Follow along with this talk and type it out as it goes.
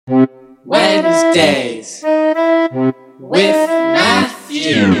Wednesdays with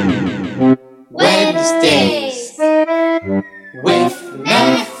Matthew. Wednesdays with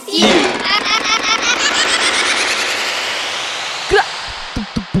Matthew.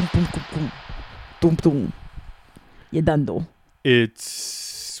 You're done though.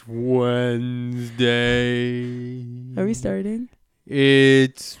 It's Wednesday. Are we starting?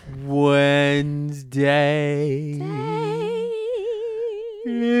 It's Wednesday.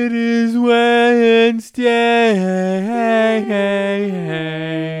 It is Wednesday.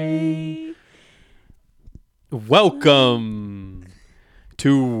 Welcome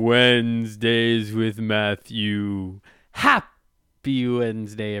to Wednesdays with Matthew. Happy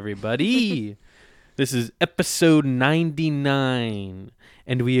Wednesday, everybody. This is episode 99,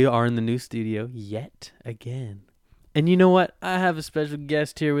 and we are in the new studio yet again. And you know what? I have a special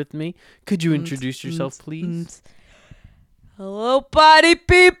guest here with me. Could you introduce yourself, please? Hello, party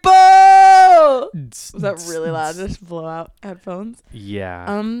people! Was that really loud? Just blow out headphones.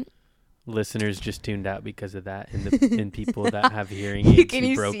 Yeah. Listeners just tuned out because of that, and people that have hearing aids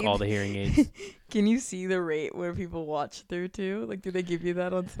who broke all the hearing aids. Can you see the rate where people watch through to? Like, do they give you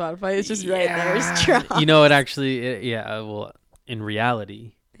that on Spotify? It's just right there. It's dropped. You know, it actually, well, in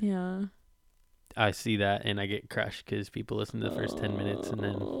reality, yeah, I see that and I get crushed because people listen to the first 10 minutes and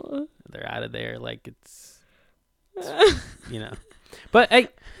then they're out of there. Like, it's you know. But hey,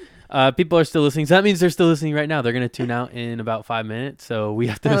 people are still listening, so that means they're still listening right now. They're gonna tune out in about 5 minutes, so we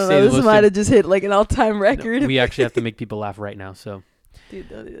have to say this might have just hit like an all-time record. No, we actually have to make people laugh right now. So, dude,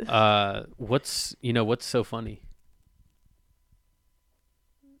 don't do this. what's so funny?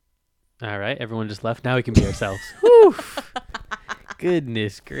 All right, everyone just left. Now we can be ourselves. Whew.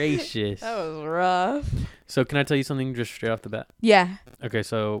 Goodness gracious. That was rough. So, can I tell you something just straight off the bat? Yeah. Okay,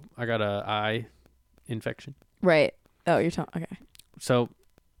 so I got a eye infection. Right. Oh, you're talking. Okay. So,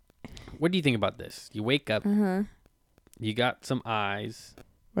 what do you think about this? You wake up, Uh-huh. you got some eyes,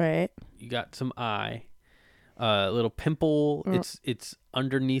 Right. you got some eye, little pimple. It's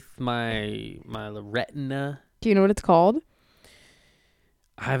underneath my retina. Do you know what it's called?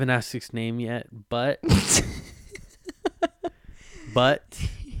 I haven't asked its name yet, but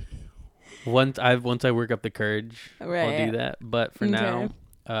once I work up the courage, Right. I'll do that. But for now,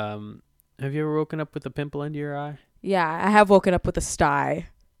 have you ever woken up with a pimple under your eye? Yeah, I have woken up with a sty.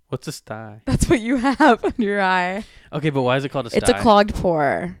 What's a sty? That's what you have under your eye. Okay, but why is it called a sty? It's a clogged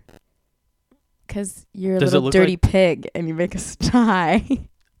pore. Because you're a Does it little look dirty like pig and you make a sty.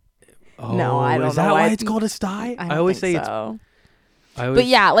 Oh, No, I don't is know that why why it's called a sty? I always think say so. But But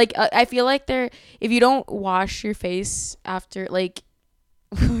yeah, like I feel like if you don't wash your face after, like,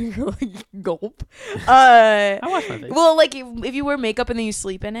 you're like, gulp. I wash my face. Well, like if you wear makeup and then you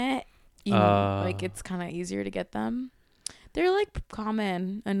sleep in it, you know, like it's kind of easier to get them. They're like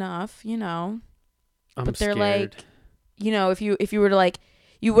common enough, you know. I'm but they're scared. like, you know, if you were to like,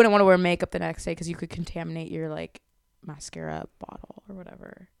 you wouldn't want to wear makeup the next day because you could contaminate your like mascara bottle or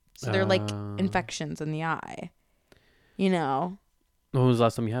whatever. So they're like infections in the eye, you know. When was the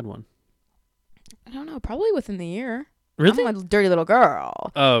last time you had one? I don't know, probably within the year. Really? I'm a dirty little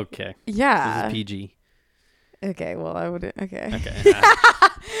girl. Okay. Yeah. This is PG. Okay, well, I wouldn't. Okay. Okay.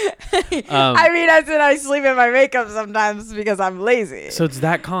 I mean, I said I sleep in my makeup sometimes because I'm lazy. So it's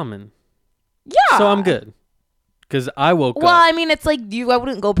that common. Yeah. So I'm good. Because I woke up. Well, I mean, it's like I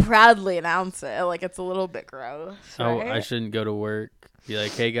wouldn't go proudly announce it. Like, it's a little bit gross. Oh, Right? I shouldn't go to work. Be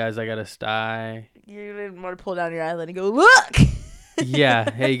like, hey guys, I got a sty. You didn't want to pull down your eyelid and go, look. Yeah.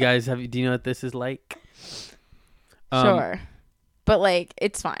 Hey guys, do you know what this is like? Sure. But like,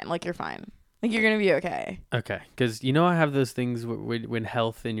 it's fine. Like, you're fine. Like, you're gonna be okay. Okay. Because I have those things when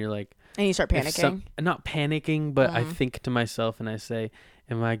health and you're like. And you start panicking. Not panicking, but I think to myself and I say,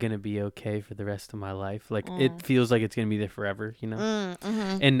 am I going to be okay for the rest of my life? Like, it feels like it's going to be there forever, you know?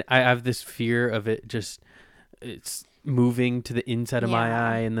 Mm-hmm. And I have this fear of it's moving to the inside of my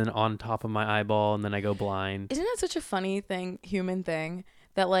eye and then on top of my eyeball, and then I go blind. Isn't that such a funny human thing,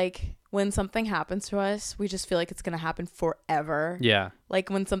 that like when something happens to us, we just feel like it's going to happen forever? Yeah. Like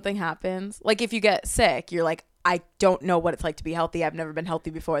when something happens, like if you get sick, you're like, I don't know what it's like to be healthy. I've never been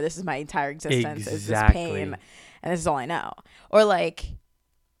healthy before. This is my entire existence. It's this pain, and this is all I know. Or like,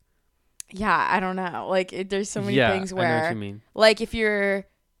 yeah, I don't know. Like there's so many things where, I know what you mean. Like if you're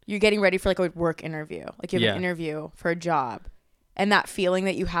getting ready for like a work interview, like you have an interview for a job, and that feeling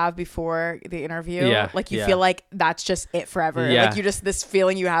that you have before the interview, like you feel like that's just it forever. Like this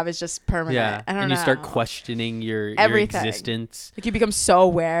feeling you have is just permanent. Yeah. I don't know. And you start questioning your existence. Like you become so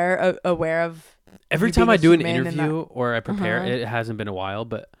aware of every time I do an interview or I prepare, it hasn't been a while,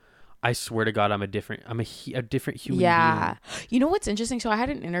 but I swear to God, I'm a different human Yeah. You know what's interesting? So I had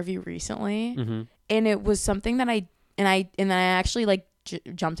an interview recently, being. and it was something that I actually like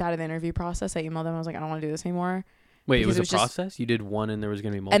jumped out of the interview process. I emailed them. I was like, I don't want to do this anymore. Wait, it was a process? You did one and there was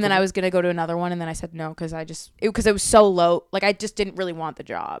going to be multiple? And then I was going to go to another one, and then I said no because it was so low. Like, I just didn't really want the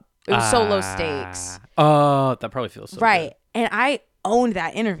job. It was so low stakes. Oh, that probably feels so right. good. And I owned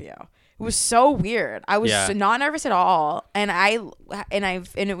that interview. It was so weird. I was not nervous at all. And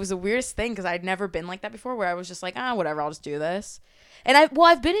it was the weirdest thing because I'd never been like that before, where I was just like, whatever, I'll just do this. And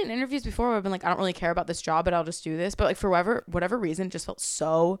I've been in interviews before where I've been like, I don't really care about this job, but I'll just do this. But like, for whatever reason, it just felt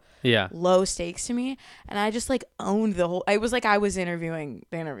so low stakes to me. And I just like owned the whole, it was like I was interviewing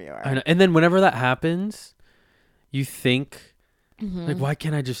the interviewer. I know. And then whenever that happens, you think, like, why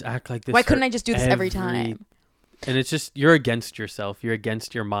can't I just act like this? Why couldn't I just do this every time? And it's just, you're against yourself. You're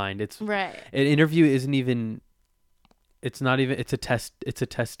against your mind. It's right. An interview isn't even, it's a test. It's a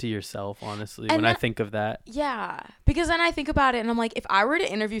test to yourself, honestly, and I think of that. Yeah. Because then I think about it and I'm like, if I were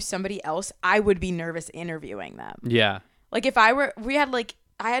to interview somebody else, I would be nervous interviewing them. Yeah. Like if I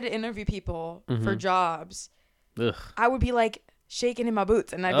had to interview people for jobs, I would be like shaking in my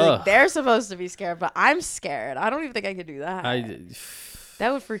boots and I'd be like, they're supposed to be scared, but I'm scared. I don't even think I could do that.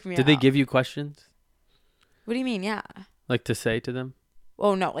 That would freak me out. Did they give you questions? What do you mean? Yeah. Like to say to them?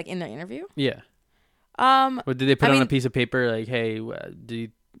 Oh, no. Like in the interview? Yeah. Or did they put on a piece of paper like, hey,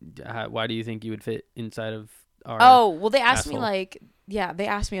 why do you think you would fit inside of our well, they asked asshole? me like, they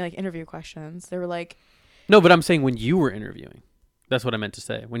asked me like interview questions. They were like. No, but I'm saying when you were interviewing. That's what I meant to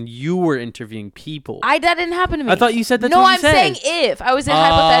say. When you were interviewing people. That didn't happen to me. I thought you said that. No, I'm saying if. I was in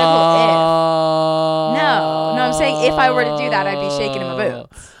hypothetical if. No, I'm saying if I were to do that, I'd be shaking in my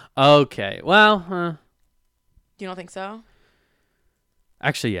boots. Okay. Well, you don't think so?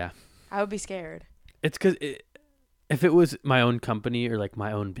 Actually, yeah. I would be scared. It's because if it was my own company or like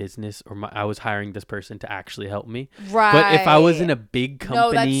my own business or I was hiring this person to actually help me. Right. But if I was in a big company.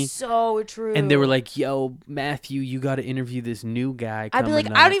 No, that's so true. And they were like, yo, Matthew, you got to interview this new guy. I'd be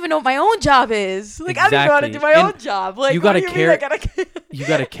like, I don't even know what my own job is. Like, exactly. I don't know how to do my own job. Like, you got to care. You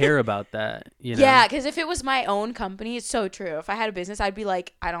got to care about that. You know? Yeah, because if it was my own company, it's so true. If I had a business, I'd be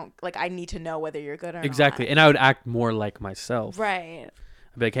like, I need to know whether you're good or not. Exactly. And I would act more like myself. Right.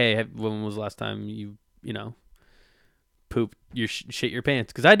 I'd be like, hey, when was the last time you poop your shit your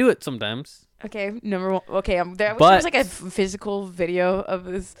pants? Because I do it sometimes. Okay, number one. Okay, there was like a physical video of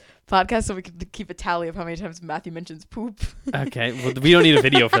this podcast so we could keep a tally of how many times Matthew mentions poop. Okay, well, we don't need a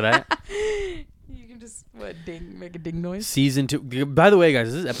video for that. You can just make a ding noise. Season 2. By the way,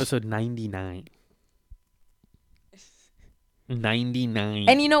 guys, this is episode 99. 99.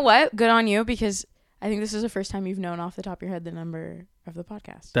 And you know what? Good on you, because I think this is the first time you've known off the top of your head the number of the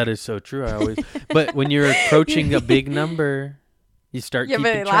podcast. That is so true. I always, but when you're approaching a big number, you start keeping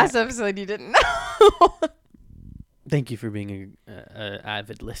track. Yeah, but last episode you didn't know. Thank you for being a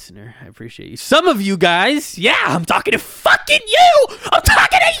avid listener. I appreciate you. Some of you guys, I'm talking to fucking you. I'm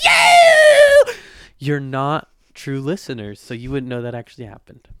talking to you. You're not true listeners, so you wouldn't know that actually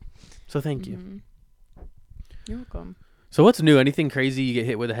happened. So thank you. You're welcome. So what's new? Anything crazy? You get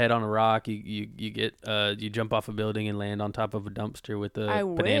hit with a head on a rock. You you jump off a building and land on top of a dumpster with a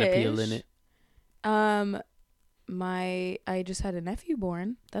banana peel in it. I just had a nephew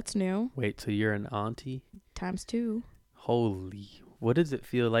born. That's new. Wait, so you're an auntie? ×2. Holy! What does it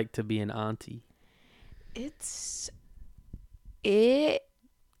feel like to be an auntie? It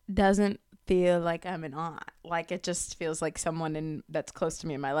doesn't feel like I'm an aunt. Like, it just feels like someone that's close to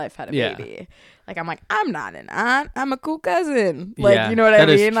me in my life had a baby. Like, I'm like, I'm not an aunt. I'm a cool cousin. Like, you know what I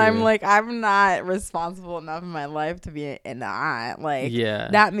mean? I'm like, I'm not responsible enough in my life to be an aunt. Like,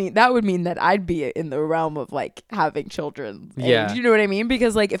 that would mean that I'd be in the realm of like having children. Yeah. You know what I mean?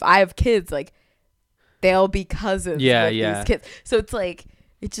 Because like, if I have kids, like they'll be cousins with these kids. So it's like,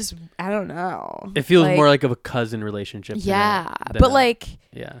 it just, I don't know. It feels more like of a cousin relationship. But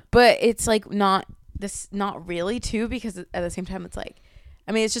it's like not really too, because at the same time it's like,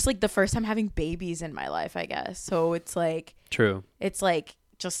 I mean, it's just like the first time having babies in my life, I guess. So it's like, true. It's like,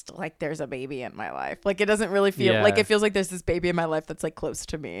 just like there's a baby in my life. Like, it doesn't really feel like, it feels like there's this baby in my life that's like close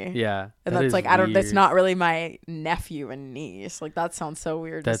to me. Yeah. And that's like, weird. That's not really my nephew and niece. Like, that sounds so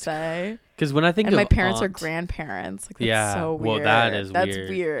weird to say. Because when I think of my parents are grandparents. Like, that's so weird. Well, that's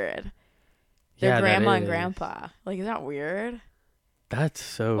weird. They're grandma and grandpa. Like, is that weird? That's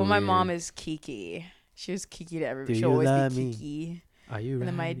so weird. My mom is Kiki. She was Kiki to everybody. She'll always be Kiki. Are you And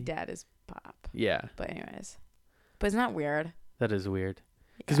then my dad is Pop. Yeah. But anyways. But isn't that weird? That is weird.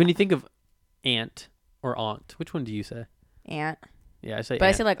 Because when you think of aunt or aunt, which one do you say? Aunt. Yeah, I say but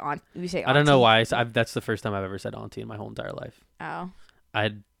aunt. I say like aunt. You say auntie. I don't know why. That's the first time I've ever said auntie in my whole entire life. Oh.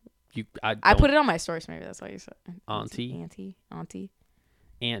 I put it on my stories. Maybe that's why you said auntie.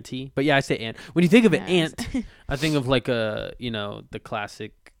 Auntie. But yeah, I say aunt. When you think of an Yes. aunt, I think of like the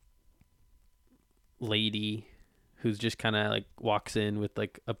classic lady who's just kind of like walks in with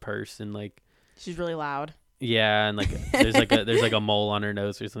like a purse and like She's really loud. yeah, and like there's like a mole on her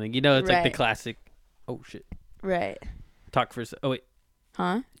nose or something. It's like the Right. classic. Oh shit. Right. Talk for a oh wait.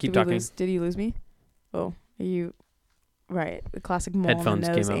 Huh? Keep Did we talking. Did you lose me? Oh, are you right? The classic mole Headphones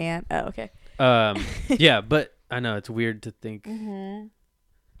on the nose came out. aunt. Oh, okay. Yeah, but I know it's weird to think Mm-hmm.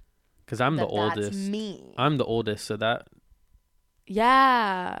 because I'm the That's oldest. me. I'm the oldest, so that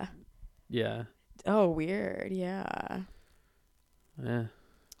Yeah. yeah. Oh, weird. Yeah. Yeah.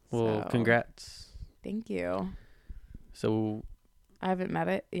 Well, So, congrats. Thank you. So I haven't met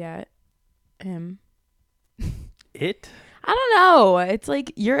it yet. Him. it I don't know. It's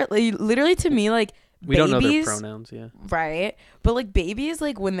like you're like, literally to me like we don't know their babies, pronouns. Yeah. right? But like babies,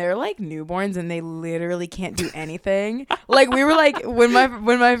 like when they're like newborns and they literally can't do anything. Like we were like when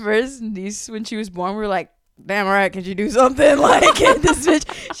my first niece when she was born, we were like, damn, all right, can you do something? Like this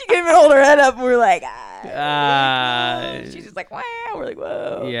bitch, she couldn't even hold her head up. And we were like, she's just like, wow. We're like,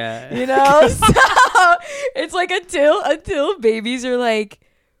 whoa. Yeah. You know. So it's like until babies are like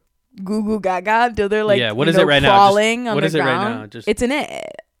goo goo gaga until they're like Yeah, what is it right now? crawling on what the is it right ground. now? Just It's an it.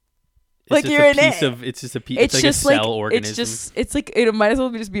 it's like just you're a in piece it. of it's just a piece. It's It's like just a like cell organism. it's just it's like it might as well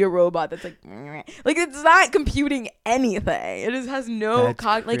just be a robot that's like it's not computing anything. It just has no That's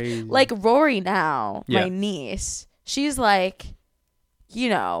crazy. like Rory now, Yeah. my niece. She's like,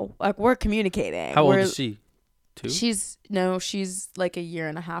 like we're communicating. How old We're- is she? 2? She's like a year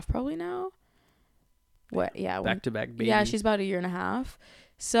and a half probably now. What? Yeah. Back to back baby. Yeah, she's about a year and a half.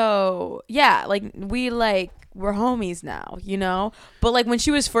 So yeah, like we're homies now, But like when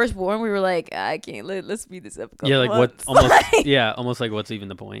she was first born, we were like, I can't. Let's speed this up. A couple Yeah, like what? months. Almost. Like, Yeah, almost like what's even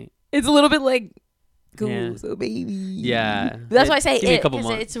the point? it's a little bit like, cool, Yeah. so baby. Yeah. That's why I say Give me a it, couple 'cause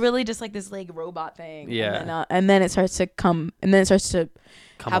months. it's really just like this like robot thing. Yeah. And then it starts to come, and then it starts to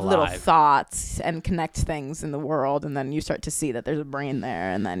Come have alive. little thoughts and connect things in the world, and then you start to see that there's a brain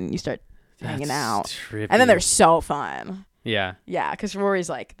there, and then you start hanging That's out, trippy. and then they're so fun. Yeah. Yeah, because Rory's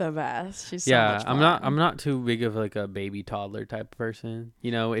like the best. She's so Yeah, much I'm fun. not too big of like a baby toddler type of person.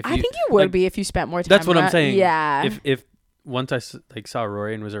 If I you, think you would like, be if you spent more time. That's what with I'm her. saying. Yeah. If once I saw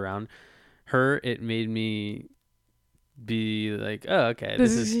Rory and was around her, it made me be like, oh, okay,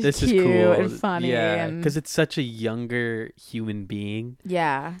 This this is is cute cool and funny Yeah, and- because it's such a younger human being.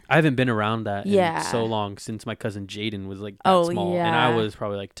 Yeah. I haven't been around that Yeah. in so long since my cousin Jaden was like that Oh, small, and I yeah. was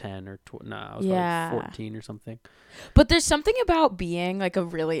probably like 10 or I was Yeah. probably 14 or something. But there's something about being like a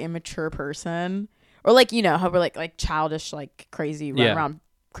really immature person, or like how we're like childish, like crazy, run Yeah. around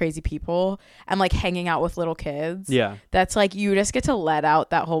crazy people, and like hanging out with little kids. Yeah, That's like you just get to let out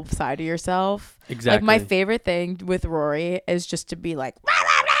that whole side of yourself. exactly. Like my favorite thing with Rory is just to be like,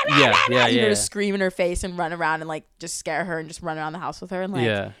 yeah, just scream in her face and run around and like just scare her and just run around the house with her, and like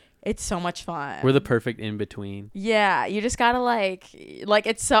yeah. it's so much fun. We're the perfect in between. Yeah, you just gotta like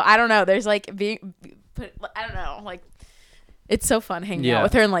it's so I don't know. There's like I don't know, like it's so fun hanging out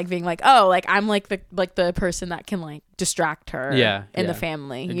with her and like being like, oh, like I'm like the person that can like distract her. In the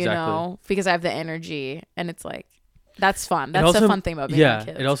family, Exactly. because I have the energy, and it's like that's fun. It That's also- the fun thing about being a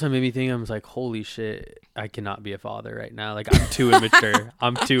kid. It also made me think. I was like, holy shit, I cannot be a father right now. Like I'm too immature.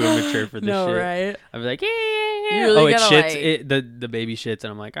 I'm too immature for this no, shit. right? I was like, yeah. You really it gotta, shits. like- The baby shits,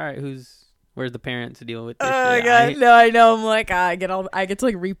 and I'm like, all right, where's the parent to deal with this? Oh my shit? god, no, I know. I'm like, I get to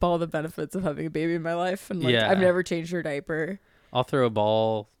like reap all the benefits of having a baby in my life, and like Yeah. I've never changed her diaper, I'll throw a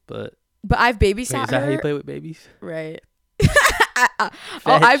ball, but but I've wait, babysat is that how her. you play with babies? Right.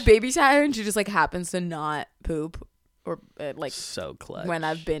 I've babysat her, and she just like happens to not poop or like So clutch. when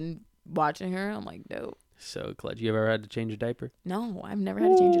I've been watching her. I'm like, no, So clutch. You ever had to change a diaper? no, I've never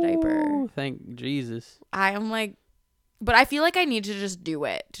had to change a diaper. Ooh, thank Jesus. I am like, but I feel like I need to just do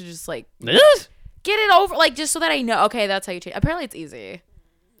it to just like This? get it over, like just so that I know. Okay, that's how you change. Apparently, it's easy.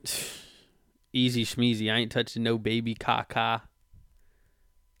 Easy schmeezy. I ain't touching no baby caca.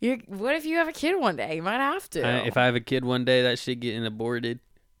 What if you have a kid one day? You might have to. If I have a kid one day, that shit getting aborted.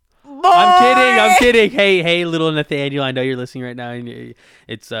 Boy! I'm kidding. Hey, little Nathaniel. I know you're listening right now. And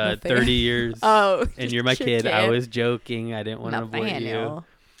it's 30 years. Oh, And you're my kid. I was joking. I didn't want to abort you. Nathaniel.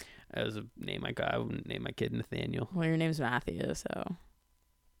 That was a name I wouldn't name my kid Nathaniel. Well, your name's Matthew, so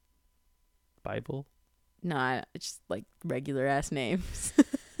Bible. no, it's just like regular ass names.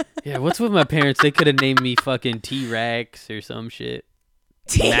 Yeah, what's with my parents? They could have named me fucking T-Rex or some shit.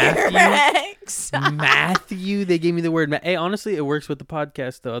 T-Rex. Matthew. They gave me the word. Hey, honestly, it works with the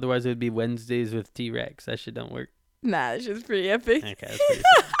podcast though. Otherwise, it would be Wednesdays with T-Rex. That shit don't work. Nah, that's just pretty epic. Okay, that's pretty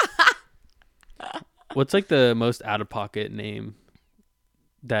funny. What's like the most out of pocket name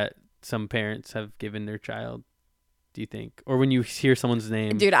that some parents have given their child? Do you think, or when you hear someone's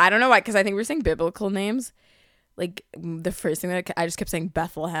name, Dude, I don't know why, because I think we're saying biblical names. Like the first thing that I just kept saying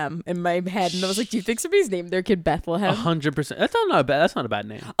Bethlehem in my head, and I was like, "Do you think somebody's named their kid Bethlehem?" 100%. That's not bad. That's not a bad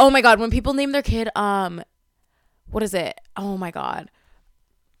name. Oh my god, when people name their kid, what is it? Oh my god,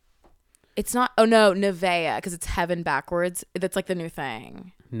 it's not. Oh no, Nevaeh, because it's heaven backwards. That's like the new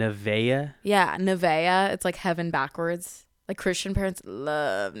thing. Nevaeh. Yeah, Nevaeh. It's like heaven backwards. Like Christian parents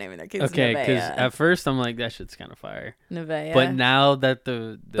love naming their kids. Okay, because Nevaeh. at first I'm like, that shit's kind of fire. Nevaeh. But now that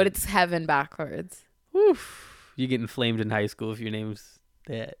the but it's heaven backwards. Oof, you get inflamed in high school if your name's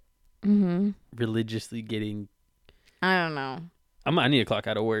that. Mm-hmm. Religiously getting. I don't know. I need to clock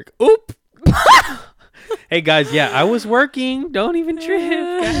out of work. Oop. Hey guys, yeah, I was working. Don't even trip,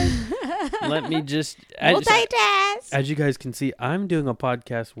 guys. Let me just multitask. As you guys can see, I'm doing a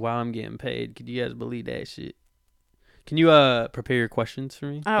podcast while I'm getting paid. Could you guys believe that shit? Can you prepare your questions for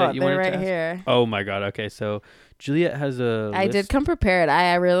me? Oh, they're right here. Oh my god. Okay, so Juliet has a I list. did come prepared.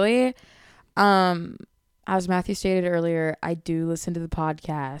 I really, as Matthew stated earlier, I do listen to the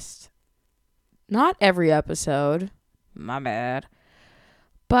podcast. Not every episode. My bad.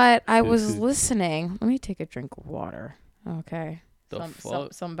 But I was listening. Let me take a drink of water. Okay.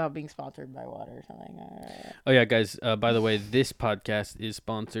 Something about being sponsored by water or something. Oh yeah, guys. By the way, this podcast is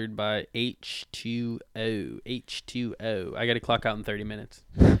sponsored by H2O. H2O. I got to clock out in 30 minutes.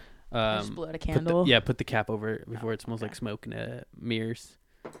 Just blew out a candle. Put the cap over it before it smells like smoke and mirrors.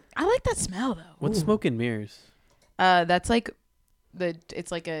 I like that smell though. What's smoke and mirrors? That's like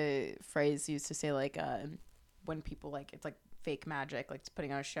it's like a phrase used to say like when people like it's like fake magic, like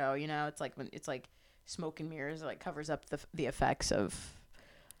putting on a show. You know, it's like when it's like. Smoke and mirrors like covers up the effects of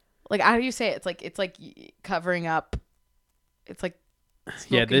like how do you say it? It's like covering up. It's like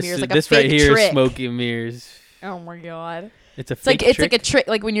smoke and mirrors, like this a right here trick. is smoke and mirrors. Oh my god! It's a fake it's trick? like a trick,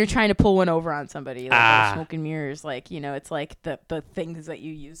 like when you're trying to pull one over on somebody. Like smoke and mirrors, like it's like the things that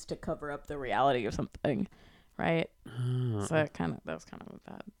you use to cover up the reality of something, right? So that was kind of a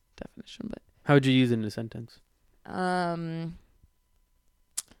bad definition, but how would you use it in a sentence?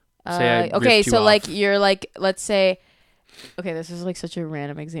 Okay, so like you're like, let's say, okay, this is like such a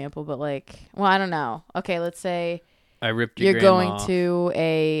random example, but like, well, I don't know. Okay, let's say I ripped your you're grandma going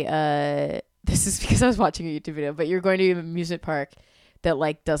to this is because I was watching a YouTube video, but you're going to an amusement park that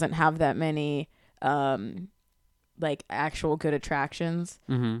like doesn't have that many like actual good attractions,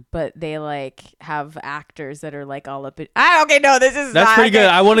 but they like have actors that are like all up in. Okay, no, this is that's not, pretty good.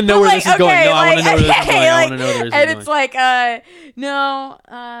 I want to know where this is going. No, I want to know where this is going. I want to know where this is going. And it's like no.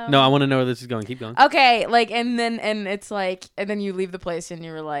 No, I want to know where this is going. Keep going. Okay, like and it's like and then you leave the place and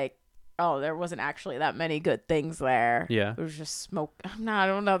you were like, oh, there wasn't actually that many good things there. Yeah, it was just smoke. No, I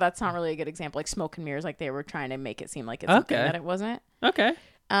don't know. That's not really a good example. Like smoke and mirrors, like they were trying to make it seem like it's something that it wasn't. Okay.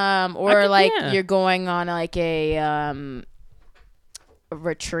 You're going on like a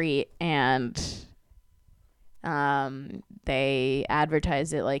retreat and they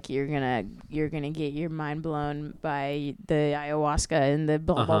advertise it like you're gonna get your mind blown by the ayahuasca and the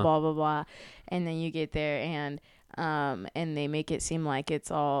blah blah blah blah blah, and then you get there and they make it seem like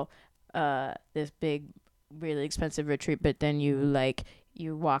it's all this big really expensive retreat, but then you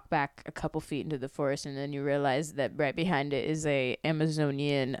walk back a couple feet into the forest and then you realize that right behind it is a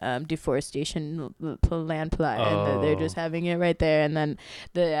Amazonian deforestation land plot, and they're just having it right there, and then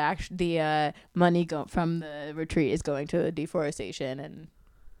the money from the retreat is going to deforestation, and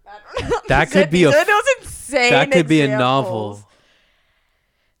that could be those insane that could examples. be a novel.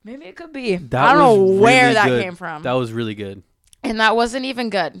 Maybe it could be. I don't know where really that came from. That was really good, and that wasn't even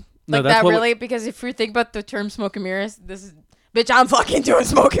good. Like that really, because if we think about the term smoke and mirrors, this is. Bitch, I'm fucking doing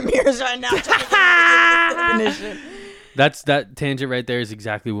smoke and mirrors right now. That tangent right there is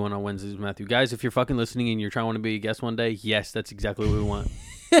exactly what we want on Wednesdays with Matthew. Guys, if you're fucking listening and you're trying to be a guest one day, yes, that's exactly what we want.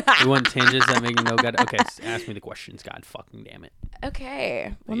 We want tangents that make no god. Okay, ask me the questions. God fucking damn it.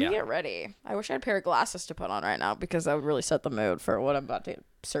 Okay, let me get ready. I wish I had a pair of glasses to put on right now because that would really set the mood for what I'm about to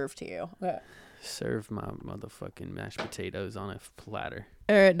serve to you. Okay. Serve my motherfucking mashed potatoes on a platter.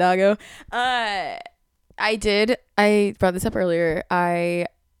 All right, doggo. I brought this up earlier. I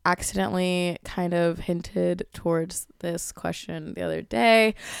accidentally kind of hinted towards this question the other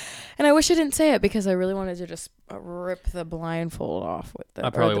day, and I wish I didn't say it because I really wanted to just rip the blindfold off with it.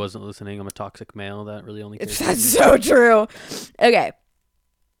 I probably wasn't listening. I'm a toxic male that really only cares. That's so true. Okay.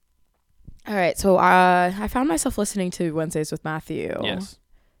 All right. So I found myself listening to Wednesdays with Matthew. Yes.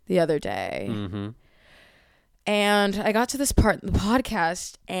 The other day. Mm-hmm. And I got to this part in the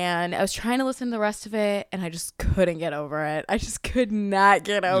podcast and I was trying to listen to the rest of it and I just couldn't get over it. I just could not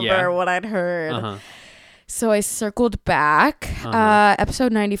get over what I'd heard. So I circled back.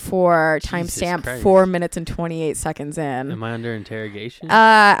 Episode 94, timestamp 4 minutes and 28 seconds in. Am I under interrogation?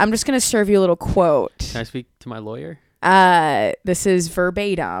 I'm just going to serve you a little quote. Can I speak to my lawyer? This is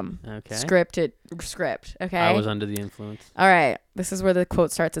verbatim. Okay. Script. Okay. I was under the influence. All right. This is where the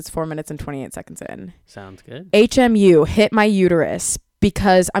quote starts. It's 4 minutes and 28 seconds in. Sounds good. HMU hit my uterus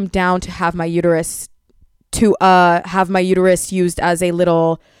because I'm down to have my uterus used as a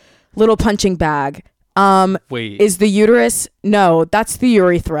little punching bag. Wait. Is the uterus? No, that's the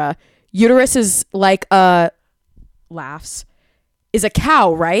urethra. Uterus is like laughs. Is a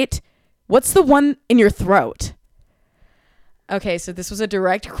cow, right? What's the one in your throat? Okay, so this was a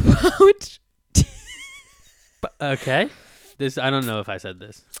direct quote. Okay. I don't know if I said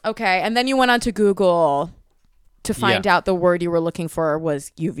this. Okay, and then you went on to Google to find out the word you were looking for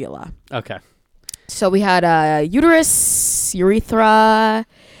was uvula. Okay. So we had uterus, urethra,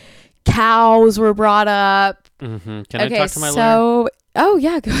 cows were brought up. Mm-hmm. Can I talk to my lawyer? Oh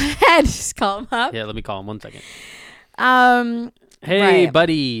yeah, go ahead. Just call him up. Yeah, let me call him 1 second. Right. Hey,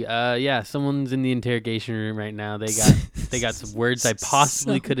 buddy. Yeah, someone's in the interrogation room right now. They got some words I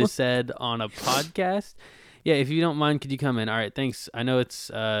possibly could have said on a podcast. Yeah, if you don't mind, could you come in? All right, thanks. I know it's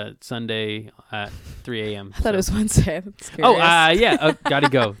Sunday at 3 a.m. I thought it was Wednesday. That's Yeah. Gotta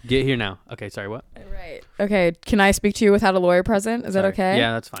go. Get here now. Okay, sorry, what? Right. Okay, can I speak to you without a lawyer present? Is that okay?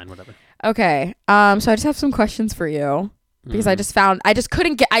 Yeah, that's fine. Whatever. Okay. So I just have some questions for you because I just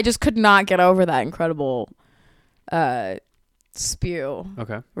could not get over that incredible spew.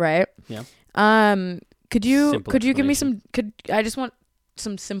 Okay. Right? Yeah. Could you give me I just want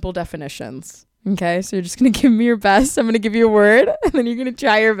some simple definitions. Okay, so you're just going to give me your best. I'm going to give you a word, and then you're going to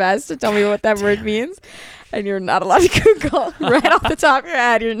try your best to tell me what that word means. And you're not allowed to Google. Right off the top of your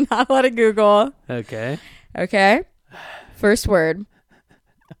head, you're not allowed to Google. Okay. Okay. First word.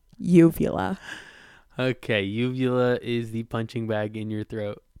 Uvula. Okay, uvula is the punching bag in your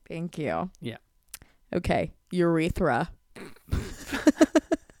throat. Thank you. Yeah. Okay, urethra.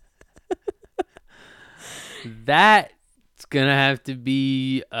 That's gonna have to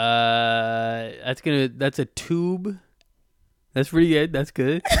be that's a tube. That's pretty good. That's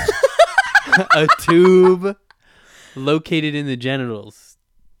good. A tube located in the genitals.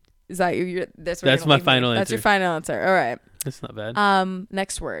 Is that that's my final answer. That's your final answer. All right. That's not bad.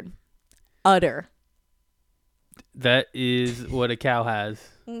 Next word. Udder. That is what a cow has.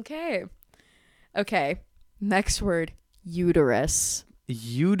 Okay. Next word. Uterus.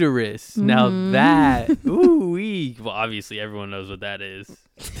 Uterus. Now that, well, obviously everyone knows what that is.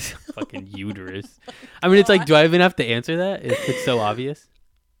 Fucking uterus. I mean, it's like, do I even have to answer that? It's so obvious.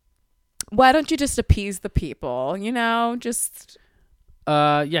 Why don't you just appease the people? Just.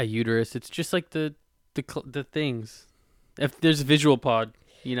 Yeah, uterus. It's just like the things. If there's a visual pod,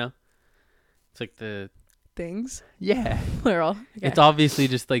 it's like the things. Yeah, plural. Okay. It's obviously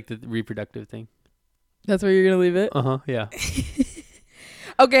just like the reproductive thing. That's where you're gonna leave it. Yeah.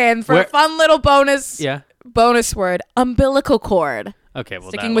 Okay, and for a fun little bonus word, umbilical cord. Okay, well,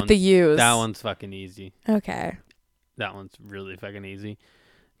 sticking with the U's. That one's fucking easy. Okay. That one's really fucking easy.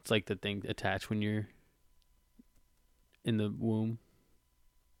 It's like the thing attached when you're in the womb,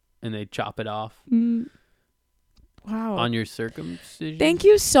 and they chop it off. Wow. On your circumcision. Thank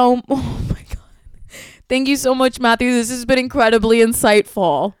you so. Oh my god. Thank you so much, Matthew. This has been incredibly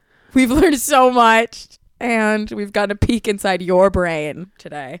insightful. We've learned so much. And we've gotten a peek inside your brain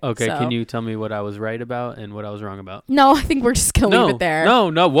today. Okay, can you tell me what I was right about and what I was wrong about? No, I think we're just going to leave it there. No.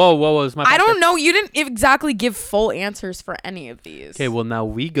 Whoa. It's my podcast. I don't know. You didn't exactly give full answers for any of these. Okay, well, now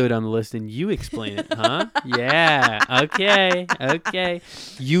we go down the list and you explain it, huh? Yeah. Okay.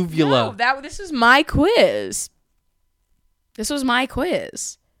 Uvula. No, this is my quiz.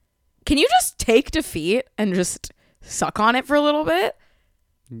 Can you just take defeat and just suck on it for a little bit?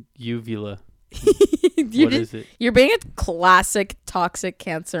 Uvula. What is it? You're being a classic toxic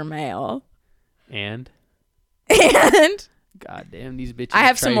Cancer male. And? God damn, these bitches. I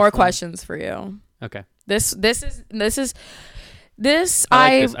have some more questions for you. Okay. This is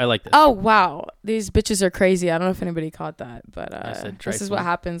I like this. Oh wow, these bitches are crazy. I don't know if anybody caught that, but this is what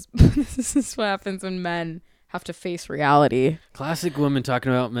happens. This is what happens when men have to face reality. Classic women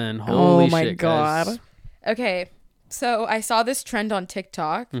talking about men. Holy shit, oh my god. Guys. Okay, so I saw this trend on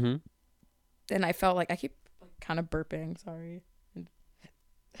TikTok. Mm-hmm. And I felt like I keep kind of burping. Sorry.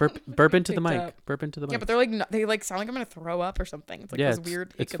 Burp into the mic. Burp into the mic. Yeah, but they sound like I'm gonna throw up or something. It's like those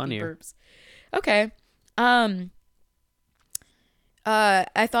weird hiccupy burps. Okay.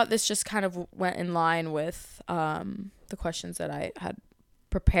 I thought this just kind of went in line with the questions that I had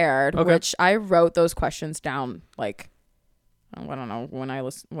prepared, which I wrote those questions down like I don't know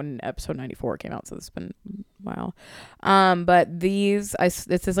when episode 94 came out, so it's been a while. But this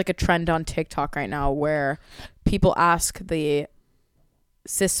is like a trend on TikTok right now where people ask the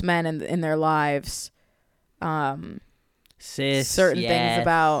cis men in their lives certain things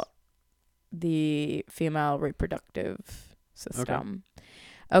about the female reproductive system.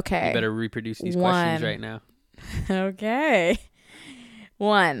 Okay. You better reproduce these questions right now. Okay.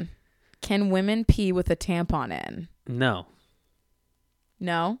 1. Can women pee with a tampon in? No.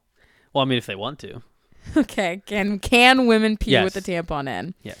 No? Well, I mean, if they want to. Okay. Can women pee with a tampon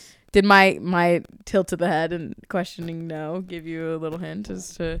in? Yes. Did my tilt to the head and questioning no give you a little hint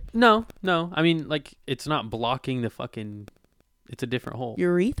as to... No. I mean, like, it's not blocking the fucking... It's a different hole.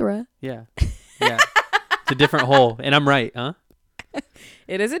 Urethra. Yeah. It's a different hole. And I'm right, huh?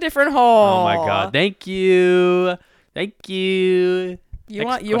 It is a different hole. Oh, my God. Thank you. You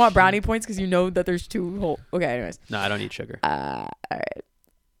want brownie points because you know that there's 2 holes. Okay, anyways. No, I don't need sugar. All right.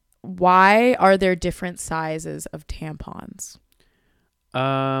 Why are there different sizes of tampons?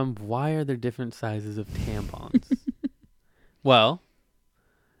 Why are there different sizes of tampons? Well,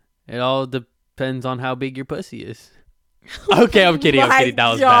 it all depends on how big your pussy is. Okay, I'm kidding. That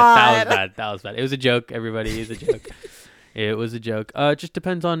was bad. It was a joke, everybody. It was a joke. It just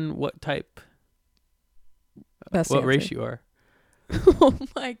depends on what type, what race you are. Oh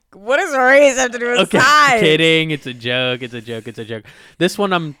my! What does race have to do with size? I'm kidding. It's a joke. This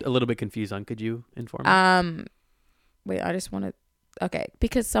one I'm a little bit confused on. Could you inform me? Wait. I just want to. Okay,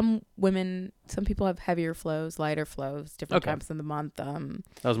 because some people have heavier flows, lighter flows, different times in the month. That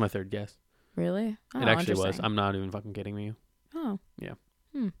was my third guess. Really? It actually was. I'm not even fucking kidding you. Oh. Yeah.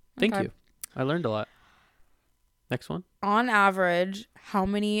 Thank you. I learned a lot. Next one. On average, how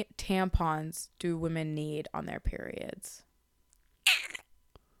many tampons do women need on their periods?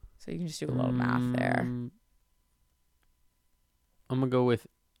 So you can just do a little math there. I'm going to go with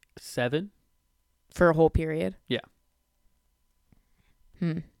 7. For a whole period? Yeah.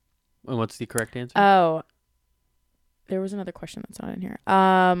 And what's the correct answer? Oh. There was another question that's not in here.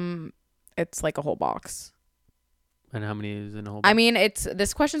 It's like a whole box. And how many is in a whole box? I mean,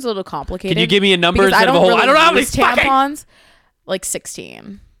 this question's a little complicated. Can you give me a number instead of a whole? I don't know how many tampons. Like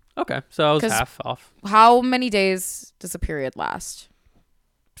 16. Okay, so I was half off. How many days does a period last?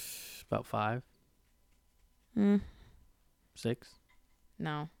 About 5. 6.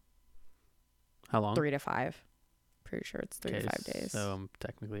 No. How long? 3 to 5. Pretty sure it's 3 to 5 days. So I'm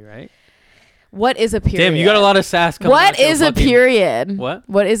technically right. What is a period? Damn, you got a lot of sass coming. What is a period? What?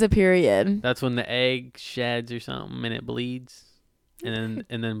 What is a period? That's when the egg sheds or something and it bleeds, and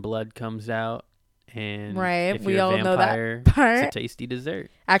then blood comes out. And right, if we you're all a vampire, know that part. It's a tasty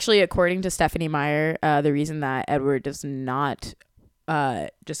dessert. Actually, according to Stephanie Meyer, the reason that Edward does not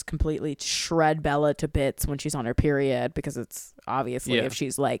just completely shred Bella to bits when she's on her period, because it's obviously if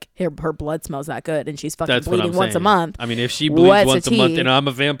she's like her blood smells that good and she's fucking bleeding once a month. I mean, if she bleeds once a month and I'm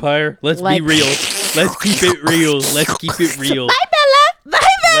a vampire, let's be real. Let's keep it real. Let's keep it real. Bye, Bella. Bye,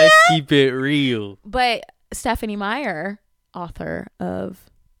 Bella. Let's keep it real. But Stephanie Meyer, author of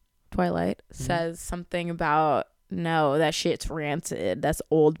Twilight, says something about, no, that shit's rancid. That's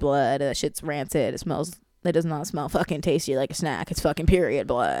old blood. That shit's rancid. It does not smell fucking tasty like a snack. It's fucking period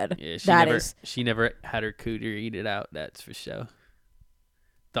blood. Yeah, she never had her cooter eat it out. That's for sure.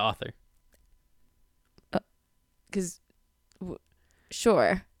 The author.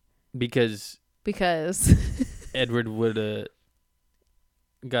 Sure. Because Edward would have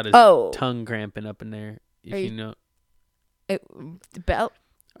got his tongue cramping up in there. If you know.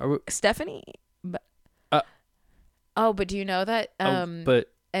 Stephanie? But do you know that?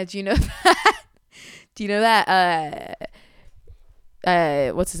 Do you know that? Do you know that?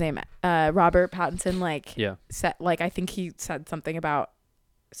 What's his name? Robert Pattinson. Said, I think he said something about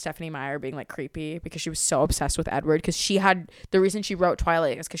Stephanie Meyer being like creepy because she was so obsessed with Edward, because the reason she wrote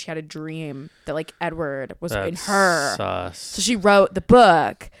Twilight is because she had a dream that like Edward was in her. Sus. So she wrote the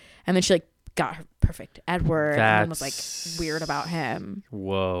book, and then she like got her perfect Edward, and then was like weird about him.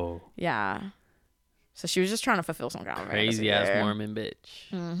 Whoa. Yeah. So she was just trying to fulfill some kind of crazy ass Mormon bitch.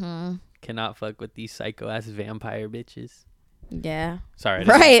 Mm-hmm. Cannot fuck with these psycho ass vampire bitches. Yeah. Sorry.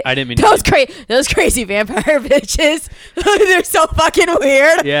 I didn't mean those crazy vampire bitches. They're so fucking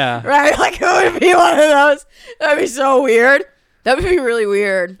weird. Yeah. Right? Like, who would be one of those? That'd be so weird. That would be really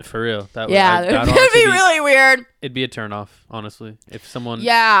weird. For real. That would be really weird. It'd be a turnoff, honestly. If someone.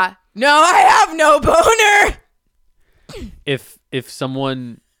 Yeah. No, I have no boner. If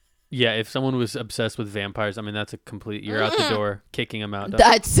someone Yeah, if someone was obsessed with vampires, I mean, that's a complete... You're out the door, kicking them out.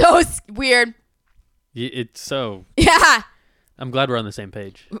 That's so weird. It's so... Yeah. I'm glad we're on the same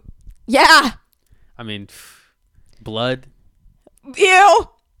page. Yeah. I mean, blood, Ew.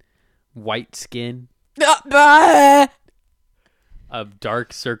 white skin, Uh,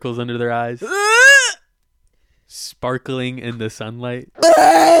 dark circles under their eyes, sparkling in the sunlight.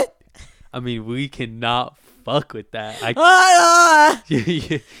 I mean, we cannot fuck with that.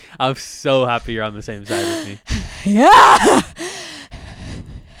 I'm so happy you're on the same side with me. Yeah.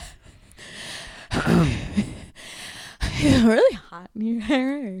 It's really hot in your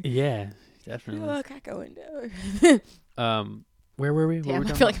hair. Yeah, definitely. Look, I go into. Where were we? What Damn, were we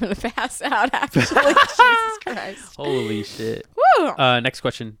I talking feel like I'm gonna pass out. Actually, Jesus Christ. Holy shit. Woo. Next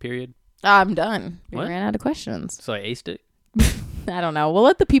question, period. I'm done. We What? ran out of questions. So I aced it. I don't know. We'll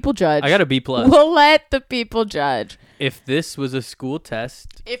let the people judge. I got a B+. We'll let the people judge. If this was a school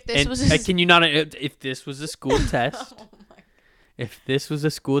test... If this was can you not... If this was a school test... If this was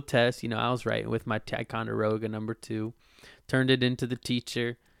a school test, I was writing with my Ticonderoga number 2, turned it into the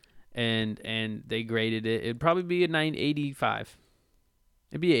teacher, and they graded it. It'd probably be a 985.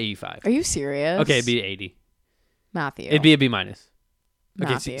 It'd be an 85. Are you serious? Okay, it'd be an 80. Matthew. It'd be a B-. Okay,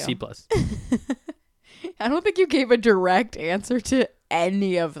 Matthew. C+. I don't think you gave a direct answer to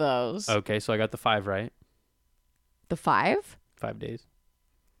any of those. Okay, so I got the 5 right. The 5? 5 days.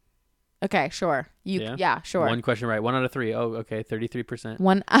 Okay, sure. Yeah, sure. 1 question right. 1 out of 3. Oh, okay, 33%.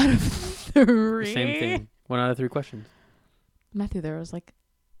 1 out of 3. Same thing. 1 out of 3 questions. Matthew, there was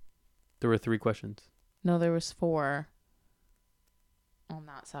There were 3 questions. No, there was 4 on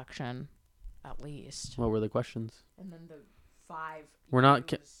that section, at least. What were the questions? And then the 5. We're not...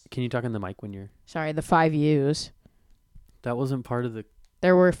 Can you talk in the mic when you're... Sorry, the 5 U's. That wasn't part of the...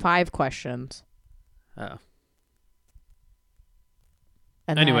 There were 5 questions. Oh.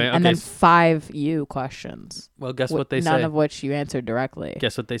 And Anyway, then, and then 5 U questions. Well, guess what they say. None of which you answered directly.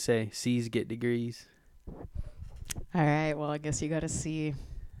 Guess what they say. C's get degrees. All right. Well, I guess you got a C.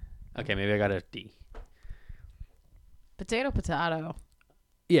 Okay, maybe I got a D. Potato.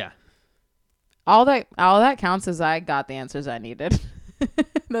 Yeah. All that counts is I got the answers I needed.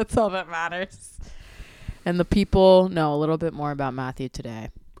 That's all that matters. And the people know a little bit more about Matthew today.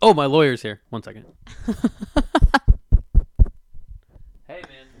 Oh, my lawyer's here. 1 second. Hey,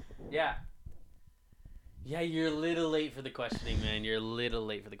 man. Yeah. Yeah, you're a little late for the questioning, man. You're a little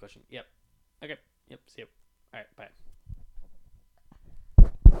late for the question. Yep. Okay. Yep. See you. All right. Bye.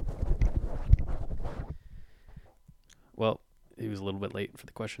 Well, he was a little bit late for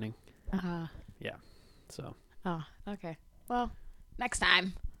the questioning. Yeah. So. Oh, okay. Well, next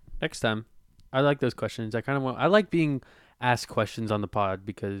time. Next time. I like those questions. I like being asked questions on the pod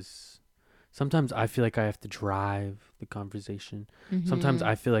because sometimes I feel like I have to drive the conversation. Mm-hmm. Sometimes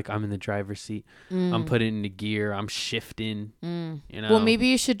I feel like I'm in the driver's seat. I'm putting into gear. I'm shifting. Well, maybe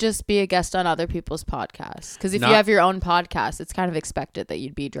you should just be a guest on other people's podcasts. Because if you have your own podcast, it's kind of expected that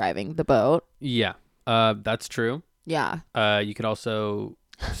you'd be driving the boat. Yeah, that's true. Yeah. You could also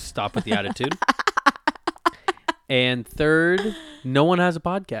stop with the attitude. And third, no one has a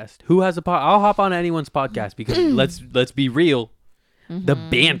podcast. Who has a pod? I'll hop on anyone's podcast because let's be real. Mm-hmm. The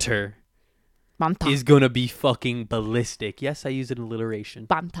banter Banta. is gonna be fucking ballistic. Yes, I use an alliteration.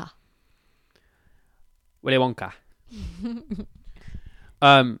 Banta. Willy Wonka.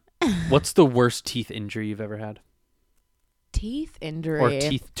 What's the worst teeth injury you've ever had? Teeth injury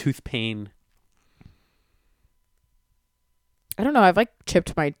or tooth pain? I don't know. I've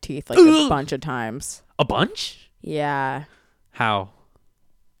chipped my teeth a bunch of times. A bunch? Yeah. How?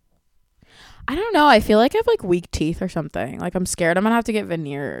 I don't know. I feel like I have weak teeth or something. I'm scared I'm gonna have to get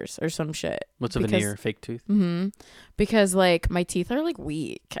veneers or some shit. What's a veneer? Fake tooth? Mm-hmm. Because my teeth are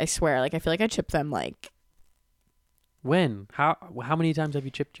weak. I swear. I feel like I chipped them When? How many times have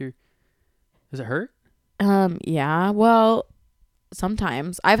you chipped your? Does it hurt? Yeah. Well,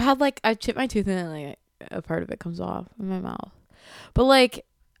 sometimes I've had I chipped my tooth and then a part of it comes off in my mouth. But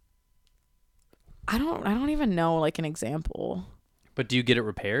I don't even know an example. But do you get it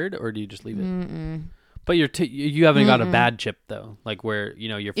repaired or do you just leave it? Mm-mm. But you haven't got a bad chip though, where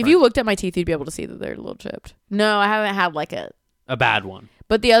your. If you looked at my teeth, you'd be able to see that they're a little chipped. No, I haven't had a bad one.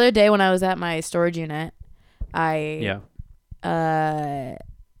 But the other day when I was at my storage unit, I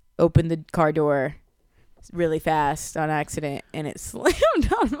opened the car door really fast on accident and it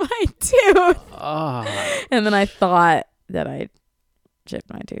slammed on my tooth. Oh. And then I thought that I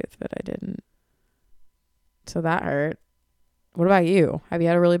chipped my tooth, but I didn't. So that hurt. What about you? Have you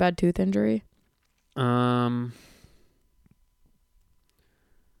had a really bad tooth injury? I've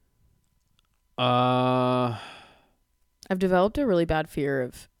developed a really bad fear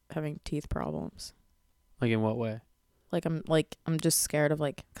of having teeth problems. Like in what way? I'm just scared of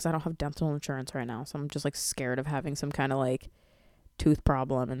like, because I don't have dental insurance right now, so I'm just like scared of having some kind of like tooth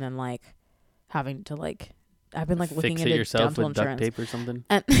problem, and then like having to like, I've been like looking Fix it into yourself dental with duct insurance. tape or something.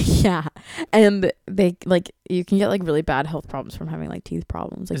 And yeah, and they like, you can get like really bad health problems from having like teeth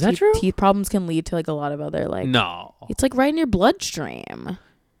problems. Like, Is that true? Teeth problems can lead to like a lot of other like. No, It's like right in your bloodstream.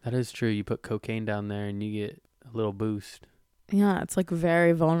 that is true. You put cocaine down there and you get a little boost. Yeah, it's like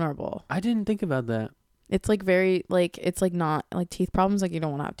very vulnerable. I didn't think about that. It's like very like, it's like not like teeth problems. Like you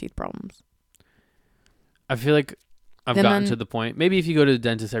don't want to have teeth problems. I feel like I've And gotten then- to the point. Maybe if you go to the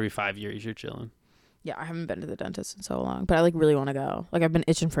dentist every 5 years, you're chilling. Yeah, I haven't been to the dentist in so long, but I like really want to go. Like I've been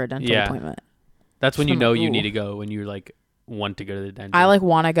itching for a dental Yeah. appointment. That's when you I'm know like, you ooh. need to go, when you like want to go to the dentist. I like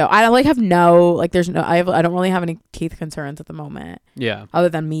want to go. I like have no like. There's no. I don't really have any teeth concerns at the moment, Yeah, other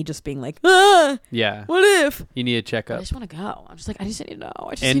than me just being like, ah, yeah. what if? You need a I checkup. just want to go. I'm just like, I just need to know.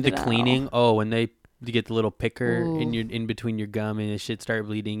 I just And need the to know. cleaning. Oh, when you get the little picker Ooh. in between your gum and the shit start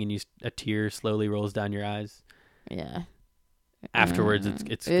bleeding and a tear slowly rolls down your eyes. Yeah. Afterwards, it's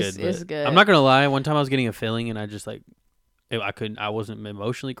good. It's but good. I'm not gonna lie. One time I was getting a filling and I just like, I wasn't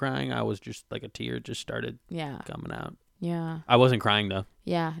emotionally crying. I was just like a tear just started Yeah. coming out. Yeah. I wasn't crying though.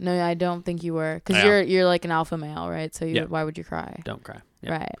 Yeah. No, I don't think you were, because Yeah. you're like an alpha male, right? So Yeah. why would you cry? Don't cry.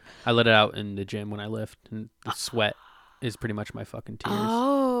 Yeah. Right. I let it out in the gym when I lift, and the sweat is pretty much my fucking tears.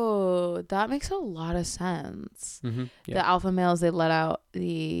 Oh, that makes a lot of sense. Mm-hmm. The Yeah. alpha males, they let out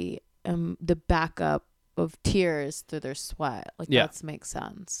the backup of tears through their sweat. Like Yeah. that makes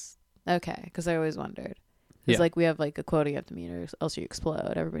sense. Okay, because I always wondered. It's Yeah. like we have like a quota you have to meet, or else you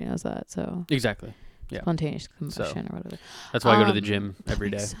explode. Everybody knows that. So Exactly. Yeah. spontaneous combustion or whatever. That's why I go to the gym Um, that every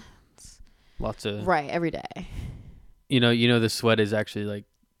day. makes sense. Lots of Right, every day. you know the sweat is actually like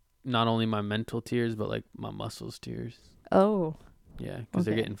not only my mental tears but like my muscles tears. Oh, Yeah, because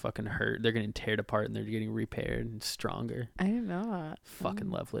they're Okay. getting fucking hurt. They're getting teared apart and they're getting repaired and stronger. I didn't know that. Fucking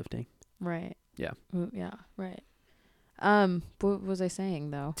love lifting. Right. Yeah. Yeah. Right. What was I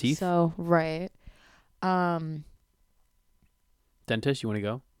saying though? Teeth? So right. Dentist, you want to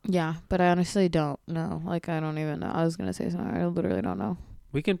go? Yeah, but I honestly don't know. Like I don't even know. I was gonna say something. I literally don't know.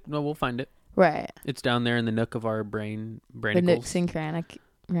 We'll find it. Right. It's down there in the nook of our The brainicles. nooks and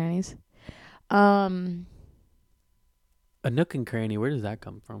crannies. A nook and cranny. Where does that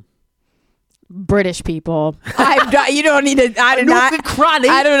come from? British people. You don't need to. I do not. cranny.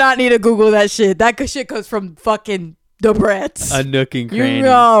 I do not need to Google that shit. That shit goes from fucking the Brits. A nook and cranny. You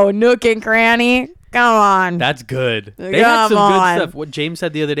know, nook and cranny. Come on. That's good. They had some Come good on. stuff. What James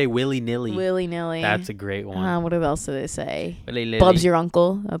said the other day, willy nilly. Willy nilly. That's a great one. What else do they say? Willy-nilly. Bob's your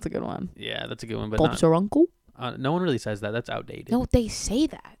uncle. That's a good one. Yeah, that's a good one. But Bob's your uncle. no one really says that. That's outdated. No, they say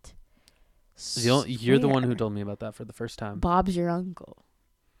that. You're the one who Swear. told me about that for the first time. Bob's your uncle.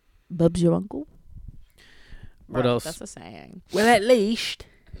 Bob's your uncle. What Bruh, else? That's a saying. Well, at least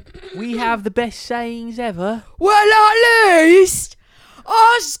we have the best sayings ever. Well, at least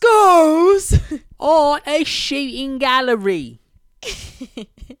our schools On a shooting gallery.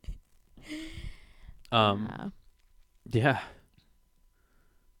 Yeah.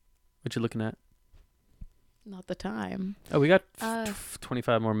 What you looking at? Not the time. Oh, we got Uh,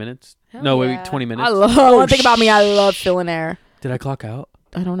 25 more minutes. Hell No, yeah. wait, 20 minutes. I love. One thing about me, I love filling air. Did I clock out?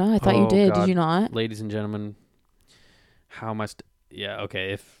 I don't know. I thought you Oh, did. God. Did you not? Ladies and gentlemen, how am I? Yeah,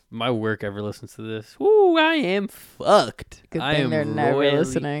 okay. If my work ever listens to this, whoo, I am fucked. Good I thing am they're never royally-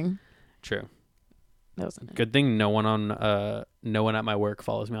 listening. True. That wasn't it. Good thing no one at my work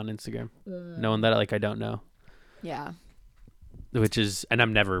follows me on Instagram. No one that I don't know. Yeah. Which is, and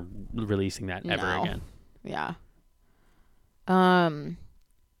I'm never releasing that ever No. again. Yeah.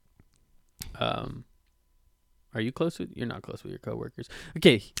 Are you close with? You're not close with your coworkers.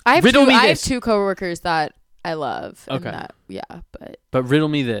 Okay, I have riddle me I have this. 2 coworkers that I love. and Okay. that- yeah, but But riddle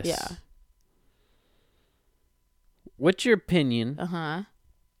me this. yeah. What's your opinion Uh-huh.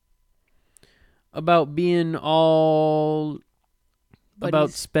 about being all about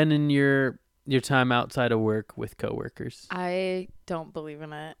Buddies. spending your time outside of work with coworkers? I don't believe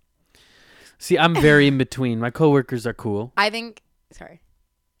in it. See, I'm very in between. My coworkers are cool. I think sorry.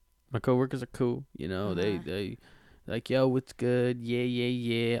 My coworkers are cool. You know, Uh-huh. they like, yo, what's good?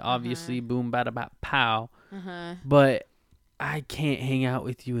 Yeah. Obviously, boom, bada, bop, pow. Uh-huh. But I can't hang out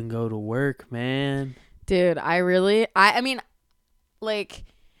with you and go to work, man. Dude, I mean, like,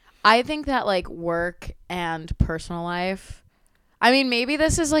 I think that, like, work and personal life, I mean, maybe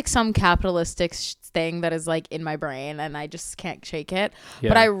this is, like, some capitalistic thing that is, like, in my brain, and I just can't shake it. Yeah.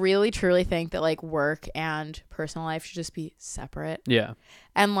 But I really, truly think that, like, work and personal life should just be separate. Yeah.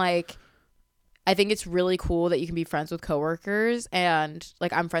 And, like, I think it's really cool that you can be friends with coworkers, and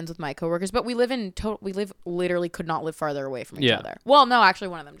like I'm friends with my coworkers, but we live literally could not live farther away from each other. Well, no, actually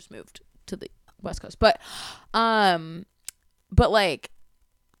one of them just moved to the West Coast, but like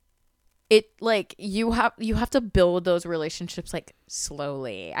it, like you have to build those relationships like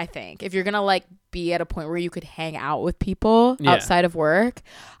slowly. I think if you're gonna like be at a point where you could hang out with people outside of work,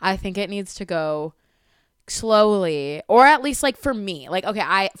 I think it needs to go slowly, or at least like for me, like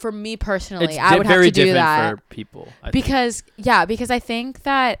for me personally, I would have to do that for people because I think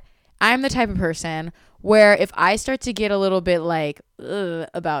that I'm the type of person where if I start to get a little bit like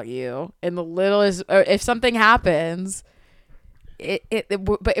about you and the littlest, or if something happens,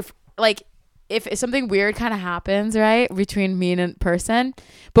 but if something weird kind of happens, right, between me and a person,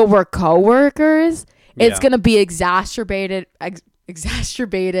 but we're coworkers, it's gonna be exacerbated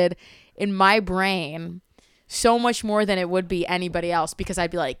in my brain so much more than it would be anybody else, because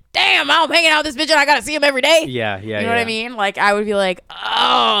I'd be like, damn, I'm hanging out with this bitch and I gotta see him every day. Yeah. You know what I mean? Like I would be like,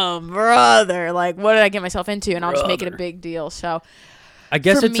 oh brother, like what did I get myself into? And I'll just make it a big deal. So I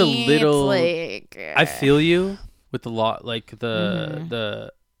guess it's me, a little it's like, I feel you with a lot, like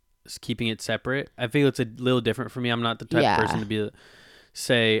the keeping it separate. I feel it's a little different for me. I'm not the type of person to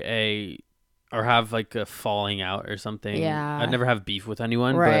be or have like a falling out or something. I'd never have beef with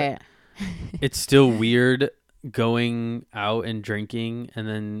anyone, right. But it's still weird going out and drinking and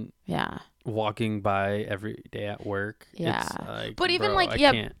then walking by every day at work. Yeah. It's like, but even bro, like, I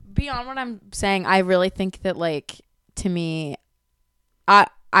can't. beyond what I'm saying, I really think that like, to me, I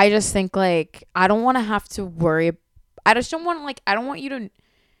just think like, I don't want to have to worry. I just don't want I don't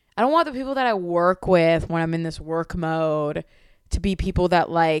want the people that I work with when I'm in this work mode to be people that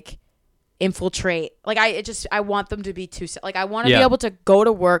like infiltrate. Like I want them to be too, like I want to be able to go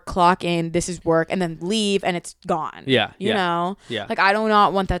to work, clock in, this is work, and then leave and it's gone. You know? Yeah. Like I do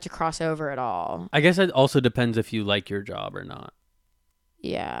not want that to cross over at all. I guess it also depends if you like your job or not.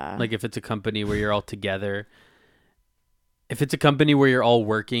 Yeah. Like if it's a company where you're all together, if it's a company where you're all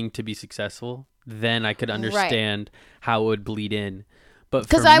working to be successful, then I could understand how it would bleed in. But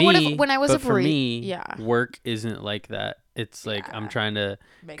for me, when I was work isn't like that. It's like I'm trying to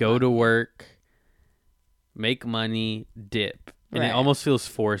go to work, make money, dip. And it almost feels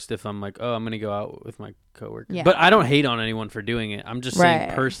forced if I'm like, oh, I'm going to go out with my coworker. Yeah. But I don't hate on anyone for doing it. I'm just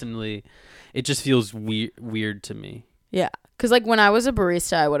saying personally, it just feels weird to me. Yeah. Because like when I was a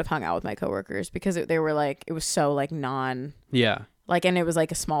barista, I would have hung out with my coworkers because they were like, it was so like like, and it was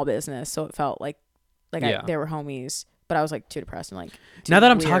like a small business. So it felt like they were homies. But I was like too depressed and like now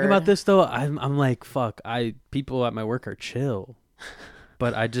that I'm talking about this though, I'm like, fuck, people at my work are chill.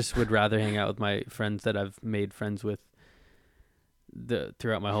 But I just would rather hang out with my friends that I've made friends with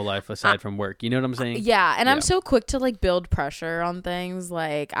throughout my whole life aside from work. You know what I'm saying? Yeah, and I'm so quick to like build pressure on things.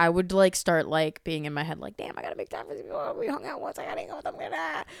 Like I would like start like being in my head like, damn, I gotta make time for these people. We hung out once, I gotta hang out with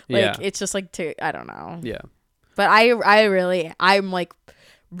them. Like it's just like I don't know. Yeah. But I'm like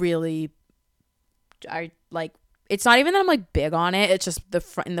really it's not even that I'm like big on it. It's just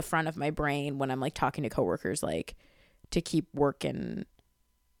in the front of my brain when I'm like talking to coworkers, like to keep work and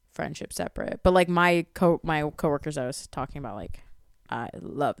friendship separate. But like my coworkers I was talking about, like I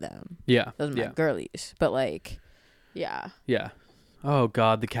love them. Yeah. Those are my girlies. But like, yeah. Yeah. Oh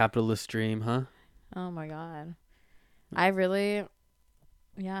God, the capitalist dream, huh? Oh my God. I think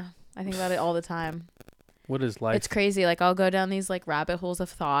about it all the time. What is life? It's crazy. Like I'll go down these like rabbit holes of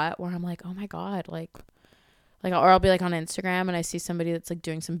thought where I'm like, oh my God, like, or I'll be like on Instagram and I see somebody that's like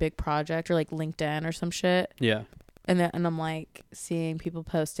doing some big project or like LinkedIn or some shit. Yeah. And I'm like seeing people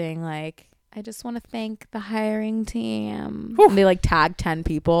posting like, I just want to thank the hiring team. And they like tag 10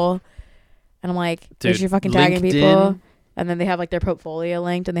 people. And I'm like, dude, you're fucking tagging people. And then they have like their portfolio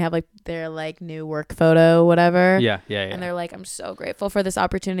linked and they have like their like new work photo, whatever. Yeah. And they're like, I'm so grateful for this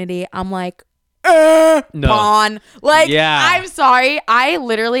opportunity. I'm like, no. Pawn. Like, I'm sorry. I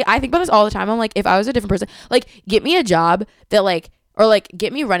think about this all the time. I'm like, if I was a different person, like, get me a job that like, or like,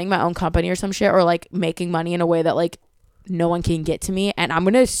 get me running my own company or some shit, or like making money in a way that like no one can get to me, and I'm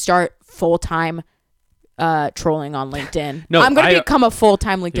gonna start full-time trolling on LinkedIn. No, I'm gonna become a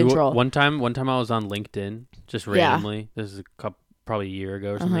full-time LinkedIn troll. One time I was on LinkedIn just randomly. This is probably a year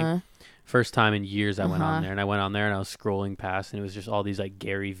ago or something. First time in years I went on there, and I went on there and I was scrolling past, and it was just all these like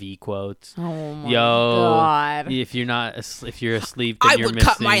Gary V quotes. Oh my God! If you're asleep, then you're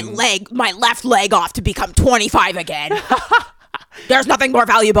missing. I would cut my left leg off to become 25 again. There's nothing more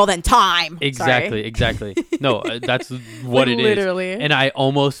valuable than time. Exactly. No, that's what it is. Literally. And I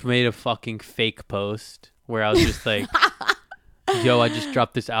almost made a fucking fake post where I was just like, yo, I just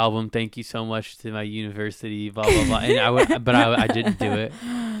dropped this album. Thank you so much to my university, blah, blah, blah. And I didn't do it.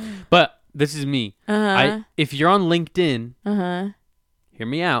 But this is me. Uh-huh. If you're on LinkedIn, Uh-huh. hear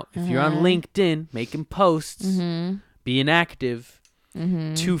me out. If you're on LinkedIn making posts, being active,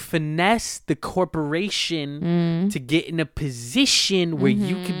 to finesse the corporation to get in a position where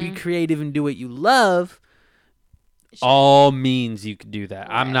you can be creative and do what you love, all means you could do that.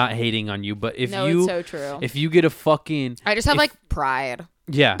 Right. I'm not hating on you, but it's so true. If you get a fucking, I just have like pride.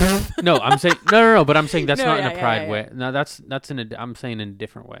 Yeah. No, I'm saying no, but I'm saying that's not in a pride way. No, that's I'm saying in a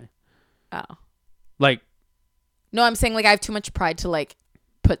different way. Oh. Like, no, I'm saying like I have too much pride to like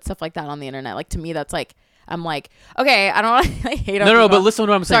put stuff like that on the internet. Like to me, that's like, I'm like, okay, I don't I hate on No, but listen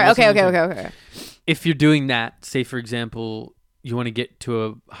to what I'm saying. Sorry, okay. If you're doing that, say for example, you want to get to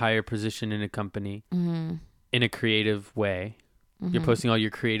a higher position in a company in a creative way. You're posting all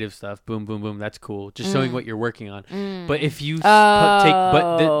your creative stuff. Boom, boom, boom. That's cool. Just showing what you're working on. But if you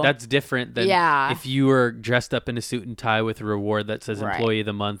that's different than if you were dressed up in a suit and tie with a reward that says Employee of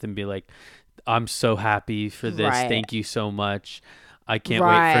the Month and be like, I'm so happy for this. Thank you so much. I can't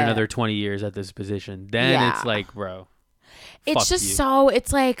wait for another 20 years at this position. Then it's like, bro, it's just so,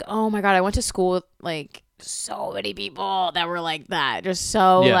 it's like, oh my God, I went to school with like so many people that were like that. Just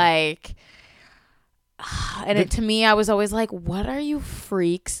so like, and to me, I was always like, what are you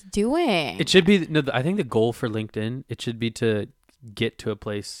freaks doing? It should be, no, I think the goal for LinkedIn, it should be to get to a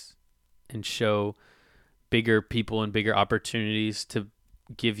place and show bigger people and bigger opportunities to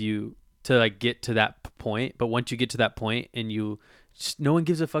give you, to like get to that point. But once you get to that point and no one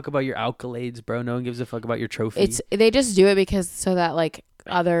gives a fuck about your accolades, bro. No one gives a fuck about your trophy. They just do it because so that like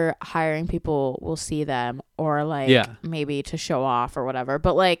other hiring people will see them or like maybe to show off or whatever.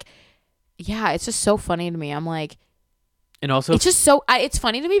 But like, yeah, it's just so funny to me. I'm like, and also it's just so it's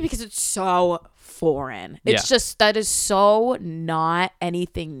funny to me because it's so foreign. It's just that is so not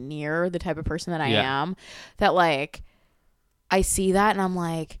anything near the type of person that I am. That like I see that and I'm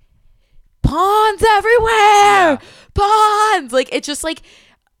like, pawns everywhere, pawns. Like it's just like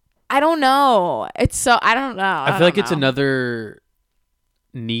I don't know. It's so I don't know. I feel like it's another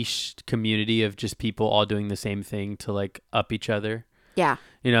niche community of just people all doing the same thing to like up each other. Yeah.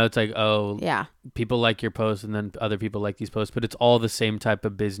 You know, it's like, oh, people like your posts and then other people like these posts, but it's all the same type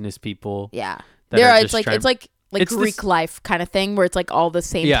of business people. Yeah. It's like Greek life kind of thing where it's like all the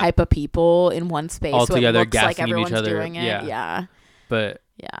same type of people in one space. All together, so it looks gassing like everyone's each other. doing it. Yeah. But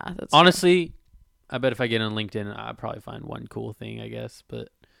that's honestly, I bet if I get on LinkedIn, I'll probably find one cool thing, I guess. But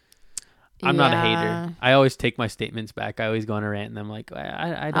I'm not a hater. I always take my statements back. I always go on a rant and I'm like,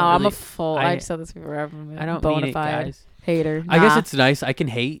 I don't I'm a full. I just said this before. I don't mean it, guys. Hater. I guess it's nice. I can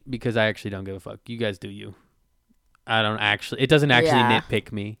hate because I actually don't give a fuck. You guys do you. I don't actually. It doesn't actually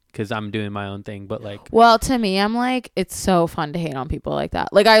nitpick me because I'm doing my own thing. But like, well, to me, I'm like, it's so fun to hate on people like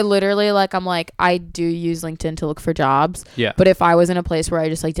that. Like, I literally like, I'm like, I do use LinkedIn to look for jobs. Yeah. But if I was in a place where I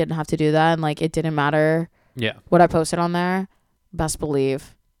just like didn't have to do that and like it didn't matter. Yeah. What I posted on there, best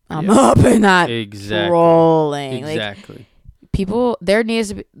believe I'm up in that. Exactly. Rolling. Exactly. Like, people, there needs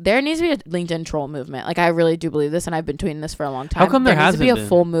to be a LinkedIn troll movement. Like I really do believe this, and I've been tweeting this for a long time. How come there hasn't needs to be been? A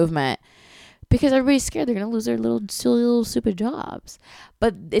full movement? Because everybody's scared they're gonna lose their little silly little stupid jobs.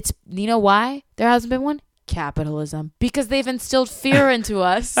 But it's, you know why there hasn't been one? Capitalism. Because they've instilled fear into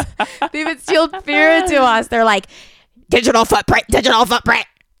us. They've instilled fear into us. They're like, digital footprint.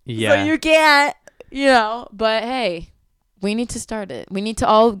 Yeah. So you can't, but hey. We need to start it. We need to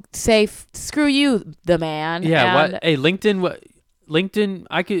all say, "Screw you, the man." Yeah. What? Hey, LinkedIn.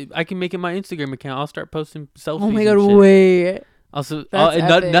 I can make it my Instagram account. I'll start posting selfies. Oh my God! Wait. Also,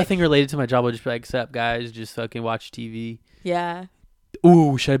 nothing related to my job. I'll just be like, "Sup, guys? Just fucking watch TV." Yeah.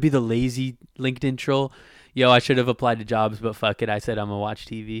 Ooh, should I be the lazy LinkedIn troll? Yo, I should have applied to jobs, but fuck it. I said I'm gonna watch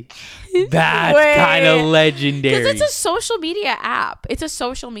TV. That's kind of legendary. Because it's a social media app. It's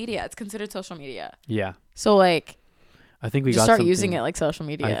considered social media. Yeah. So like. I think we just got start something. using it like social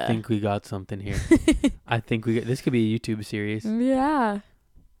media. I think we got something here. This could be a YouTube series. Yeah.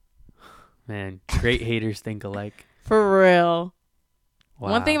 Man, great haters think alike. For real.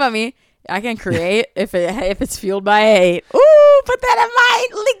 Wow. One thing about me, I can create if it's fueled by hate. Ooh, put that in my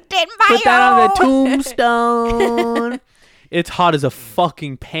LinkedIn bio. Put that on the tombstone. It's hot as a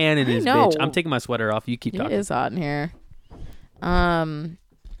fucking pan in this bitch. I'm taking my sweater off. You keep talking. It is hot in here.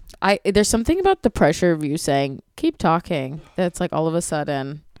 There's something about the pressure of you saying keep talking that's like all of a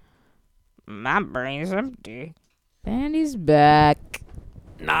sudden my brain's empty and he's back.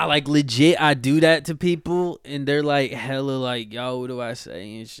 Nah, like legit I do that to people and they're like hella like, yo, what do I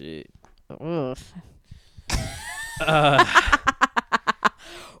say and shit. Woof.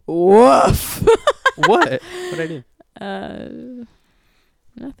 Woof. What I do?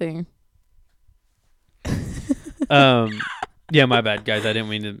 Nothing. Yeah, my bad, guys. I didn't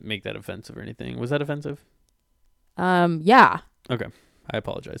mean to make that offensive or anything. Was that offensive? Yeah. Okay. I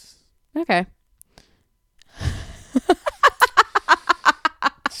apologize. Okay.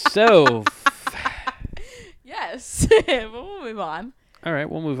 So. Yes. We'll move on. All right,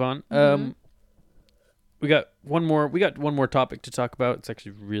 we'll move on. Mhm. We got one more topic to talk about. It's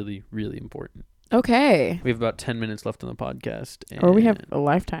actually really, really important. Okay. We have about 10 minutes left on the podcast. Or we have a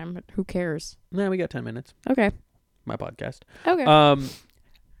lifetime, but who cares? No, we got 10 minutes. Okay. My podcast. Okay.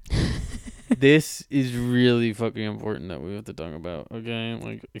 This is really fucking important that we have to talk about. Okay,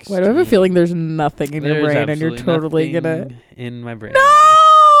 like. Why do I have a feeling there's nothing in your brain and you're totally gonna in my brain? No.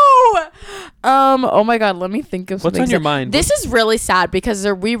 Oh my god. Let me think of What's something. on your mind? This is really sad because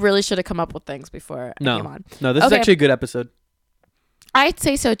we really should have come up with things before I came on. No, this is actually a good episode. I'd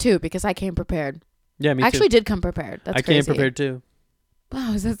say so too because I came prepared. Yeah, me I actually too. did come prepared. That's came crazy. prepared too.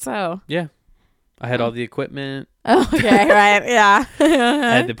 Wow, is that so? Yeah, I had all the equipment. Oh, okay, right, yeah.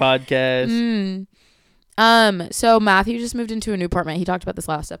 I had the podcast. So Matthew just moved into a new apartment. He talked about this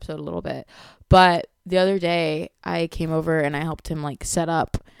last episode a little bit, but the other day I came over and I helped him like set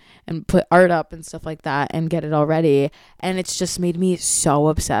up and put art up and stuff like that and get it all ready. And it's just made me so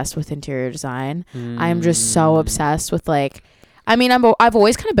obsessed with interior design. I'm just so obsessed with like, I mean, I've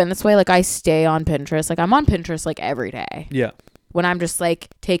always kind of been this way. Like I stay on Pinterest. Like I'm on Pinterest like every day. Yeah. When I'm just like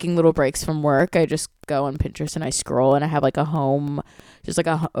taking little breaks from work, I just go on Pinterest and I scroll and I have like a home, just like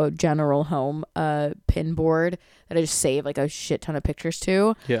a general home pin board that I just save like a shit ton of pictures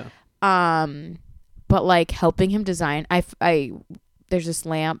to. Yeah. But like helping him design, there's this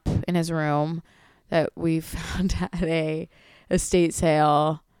lamp in his room that we found at a estate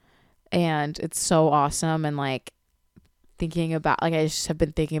sale, and it's so awesome. And like thinking about, like I just have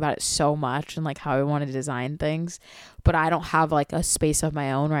been thinking about it so much and like how I want to design things, but I don't have like a space of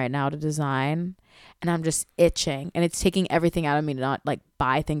my own right now to design, and I'm just itching, and it's taking everything out of me to not like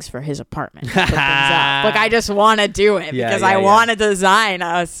buy things for his apartment. Put things up. Like I just want to do it because I want to design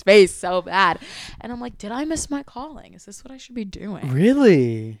a space so bad, and I'm like, did I miss my calling? Is this what I should be doing?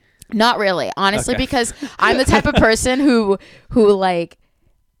 Really? Not really, honestly, Okay. because I'm the type of person who like,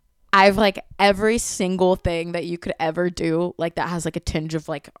 I've like every single thing that you could ever do, like that has like a tinge of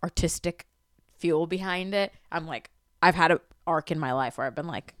like artistic fuel behind it. I'm like, I've had an arc in my life where I've been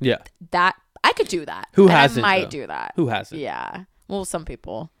like, Yeah. that I could do that. Who And hasn't, I might though? do that. Who hasn't? Yeah. Well, some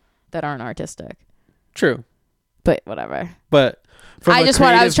people that aren't artistic, True. but whatever. But from I a just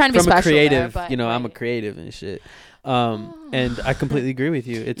want- I was creative- trying to be from a special there, creative, but, I'm a like- creative and shit. And I completely agree with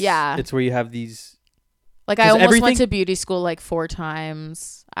you. It's Yeah. It's where you have these. Like I 'Cause almost everything- went to beauty school like 4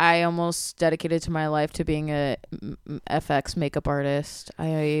 times. I almost dedicated to my life to being a FX makeup artist.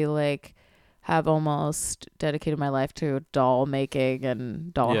 I like have almost dedicated my life to doll making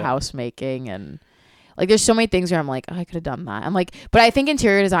and doll house making, and like there's so many things where I'm like, oh, I could have done that. I'm like, but I think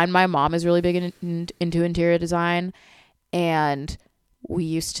interior design, my mom is really big into interior design, and we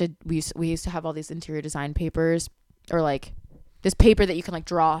used to have all these interior design papers, or like this paper that you can like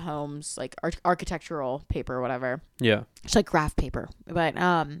draw homes, like architectural paper or whatever. Yeah. It's like graph paper. But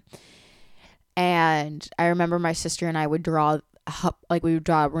and I remember my sister and I would draw we would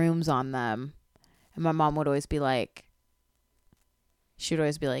draw rooms on them, and my mom would always be like,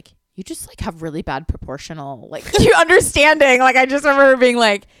 you just like have really bad proportional like you understanding. Like I just remember being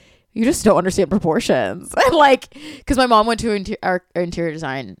like, you just don't understand proportions. And like, because my mom went to our interior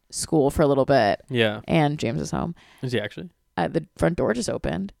design school for a little bit. Yeah. And James is home. Is he actually? The front door just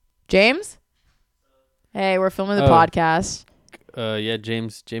opened. James? Hey, we're filming the Oh. podcast. Yeah.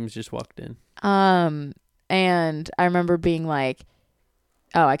 James just walked in. And I remember being like,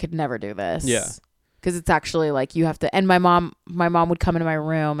 oh, I could never do this. Yeah. Because it's actually like you have to, and my mom would come into my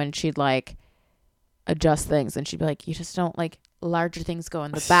room and she'd like adjust things, and she'd be like, you just don't like, larger things go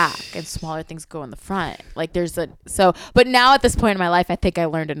in the back and smaller things go in the front. Like but now at this point in my life, I think I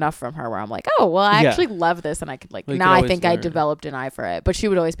learned enough from her where I'm like, oh, well, I actually love this, and I could like, Well, you now could I always think I learn. developed an eye for it. But she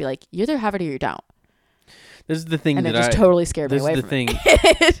would always be like, you either have it or you don't. This is the thing And that it just totally scared me This away is the from thing.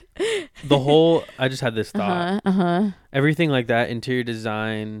 it. I just had this thought. Everything like that, interior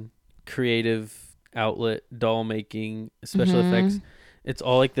design, creative outlet, doll making, special effects, it's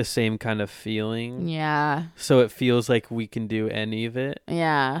all like the same kind of feeling. Yeah. So it feels like we can do any of it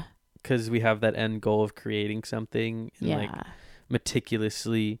Yeah. because we have that end goal of creating something and Yeah. like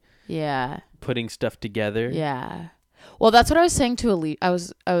meticulously Yeah. putting stuff together. Yeah. Well, that's what I was saying to Alicia.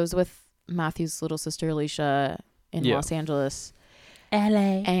 I was with Matthew's little sister Alicia in Los Angeles,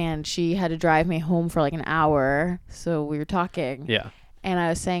 LA, and she had to drive me home for like an hour. So we were talking. Yeah. And I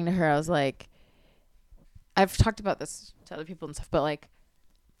was saying to her, I was like, I've talked about this to other people and stuff, but like,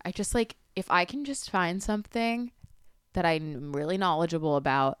 I just like, if I can just find something that I'm really knowledgeable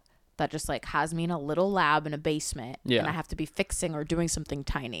about that just like has me in a little lab in a basement and I have to be fixing or doing something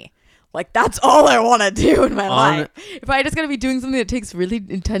tiny. Like that's all I want to do in my life. If I just gotta be doing something that takes really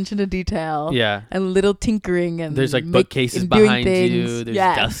attention to detail, and little tinkering, and there's like bookcases behind you. There's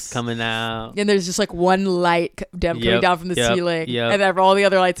dust coming out, and there's just like one light coming down from the ceiling, and then all the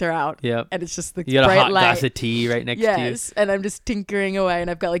other lights are out. And it's just the you got bright a hot light. glass of tea right next to you. And I'm just tinkering away,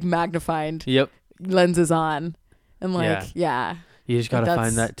 and I've got like magnifying lenses on, and like you just gotta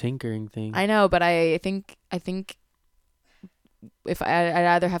find that tinkering thing. I know, but I think. If I'd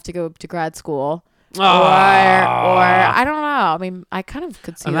either have to go to grad school or I don't know. I mean, I kind of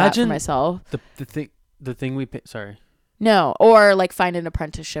could see that for myself. The thing we pay, sorry. No, or like find an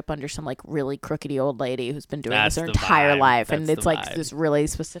apprenticeship under some like really crookedy old lady who's been doing this her entire life, and it's like this really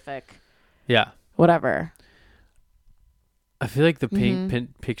specific. Whatever. I feel like the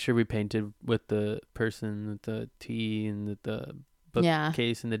picture we painted with the person with the tea and the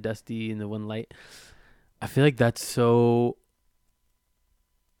bookcase and the dusty and the one light. I feel like that's so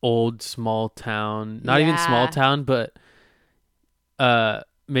old small town, not even small town, but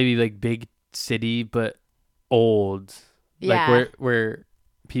maybe like big city, but old, like where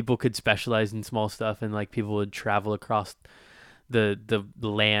people could specialize in small stuff, and like people would travel across the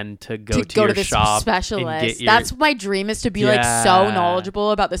land to go to this shop specialist. That's my dream, is to be like so knowledgeable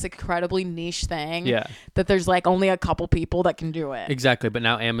about this incredibly niche thing that there's like only a couple people that can do it. Exactly. But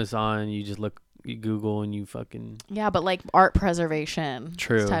now Amazon, you just look, you Google, and you fucking but like art preservation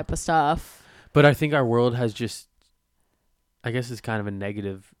type of stuff. But I think our world has just, I guess it's kind of a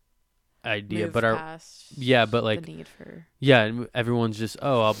negative idea, but but like the need for everyone's just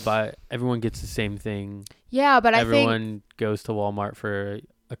I'll buy, everyone gets the same thing, but everyone goes to Walmart for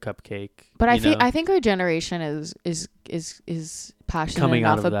a cupcake, but I think our generation is passionate coming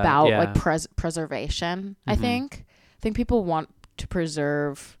enough about like preservation. I think people want to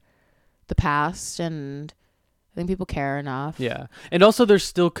preserve the past, and I think people care enough. And also there's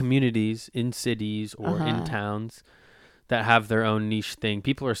still communities in cities or in towns that have their own niche thing.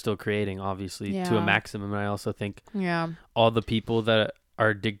 People are still creating, obviously, to a maximum. And I also think all the people that are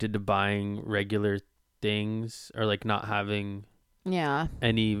addicted to buying regular things are like not having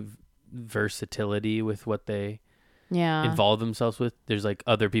any versatility with what they involve themselves with. There's like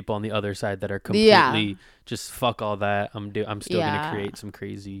other people on the other side that are completely just fuck all that. I'm still gonna create some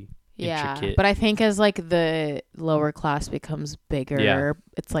crazy intricate. But I think as like the lower class becomes bigger,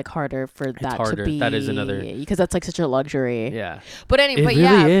 it's like harder for that to be. That is another, because that's like such a luxury. But But anyway, it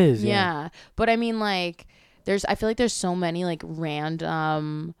really is. But I mean, like, I feel like there's so many like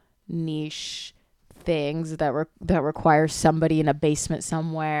random niche things that require somebody in a basement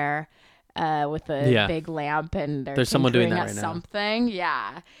somewhere with a big lamp, and there's someone doing that right something.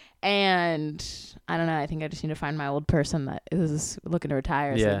 And I don't know. I think I just need to find my old person that is looking to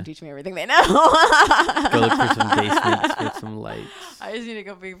retire so they can teach me everything they know. Go look for some basements with some lights. I just need to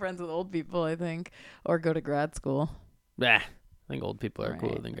go be friends with old people, I think, or go to grad school. I think old people are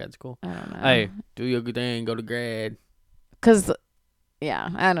cooler than grad school. I don't know. Hey, do your good thing, go to grad. Cause,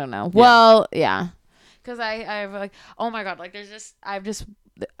 I don't know. Well, cause I've like, oh my god, like I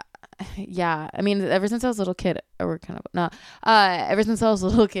mean, ever since I was a little kid, ever since I was a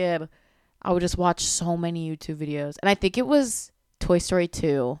little kid, I would just watch so many YouTube videos, and I think it was Toy Story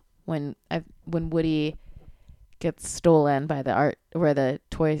 2 when Woody gets stolen by the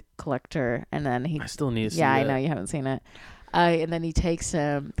toy collector, and then I still need to see that. I know you haven't seen it. And then he takes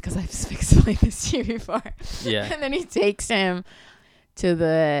him, because I've explained this to you before. And then he takes him to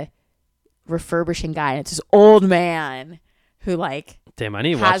the refurbishing guy, and it's this old man who like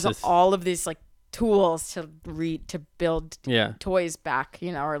has all of these like tools to build toys back,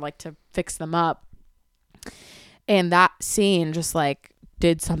 or like to fix them up. And that scene just like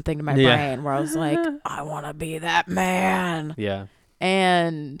did something to my brain, where I was like, I want to be that man.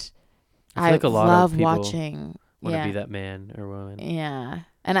 And I like a lot love of people watching. Want to be that man or woman.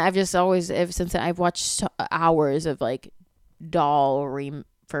 And I've just always, ever since I've watched hours of like doll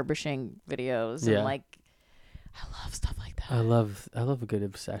refurbishing videos, and like I love stuff like that. I love a good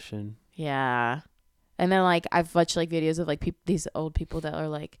obsession. And then like I've watched like videos of like these old people that are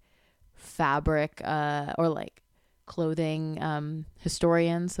like fabric or like clothing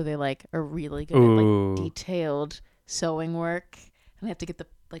historians, so they like are really good at like detailed sewing work, and they have to get the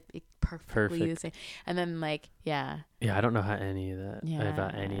like perfectly the same. And then like I don't know how any of that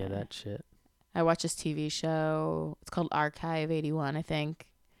about any of that shit. I watched this TV show, it's called Archive 81, I think,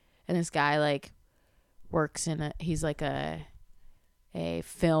 and this guy like works in he's like a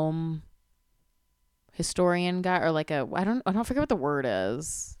film historian guy, or like I don't forget what the word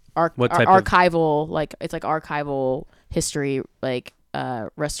is. Archival, like it's like archival history like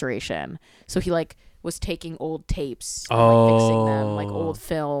restoration. So he like was taking old tapes and like fixing them, like old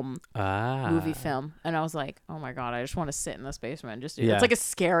film, movie film. And I was like, oh my God, I just want to sit in this basement and just do it. It's like a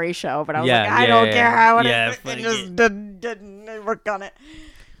scary show, but I was like, I don't care how it is. It just didn't work on it.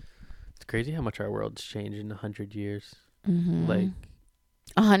 It's crazy how much our world's changed in 100 years. Mm-hmm.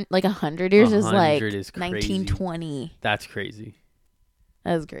 Like 100 years is like is 1920. That's crazy.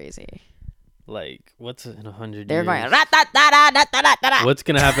 That's crazy. Like, what's in 100 They're years? going, what's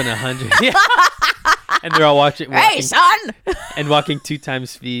going to happen in 100 years? And they're all walking, hey, son! And walking 2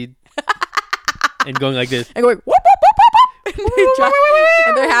 times speed. And going like this. And going, whoop, whoop, whoop, whoop.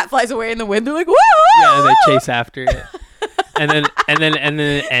 And their hat flies away in the wind. They're like, whoa! Yeah, and they chase after it. And then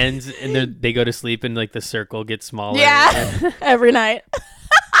it ends, and they go to sleep, and like the circle gets smaller. Yeah, every night.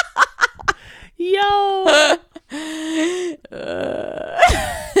 Yo!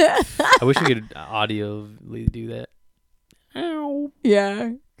 I wish we could audio do that. Ow.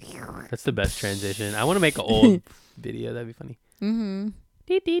 Yeah. That's the best transition. I want to make an old video. That'd be funny. Mm-hmm.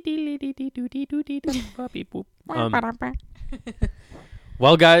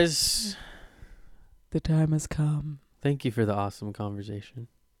 Well, guys, the time has come. thank you for the awesome conversation.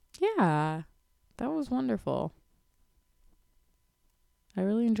 Yeah, that was wonderful. I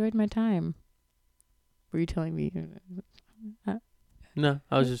really enjoyed my time. Were you telling me? No,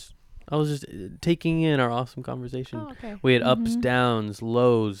 I was just taking in our awesome conversation. Oh, okay. We had ups, downs,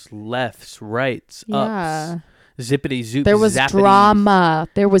 lows, lefts, rights, Yeah. ups, zippity zoop. There was zappity. drama.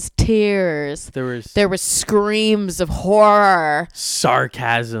 There was tears. There was screams of horror.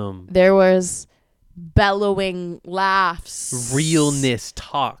 sarcasm. There was bellowing laughs. Realness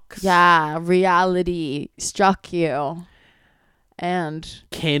talks. Yeah, reality struck you. And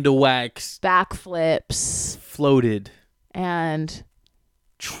Candle wax backflips. floated. And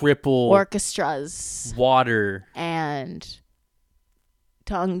Triple orchestras. water. And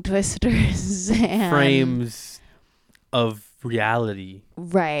tongue twisters. And Frames of reality.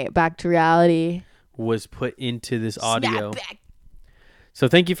 Right, back to reality. Was put into this audio. Snap back. So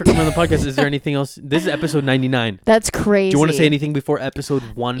thank you for coming on the podcast. Is there anything else? This is episode 99. That's crazy. Do you want to say anything before episode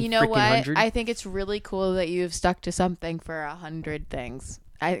 1? You know what? 100? I think it's really cool that you've stuck to something for 100 things.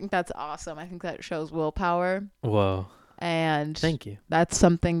 I think that's awesome. I think that shows willpower. Whoa. And Thank you. that's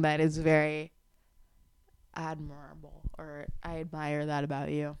something that is very admirable, or I admire that about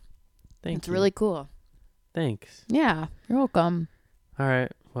you. It's Really cool. Thanks. Yeah, you're welcome. All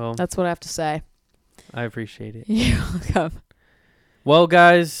right. Well, That's what I have to say. I appreciate it. You're welcome. Well,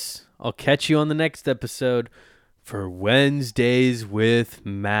 guys, I'll catch you on the next episode for Wednesdays with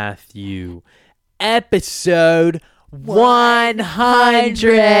Matthew. Episode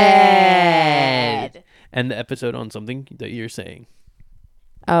 100. And the episode on something that you're saying.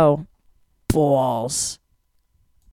 Oh, balls.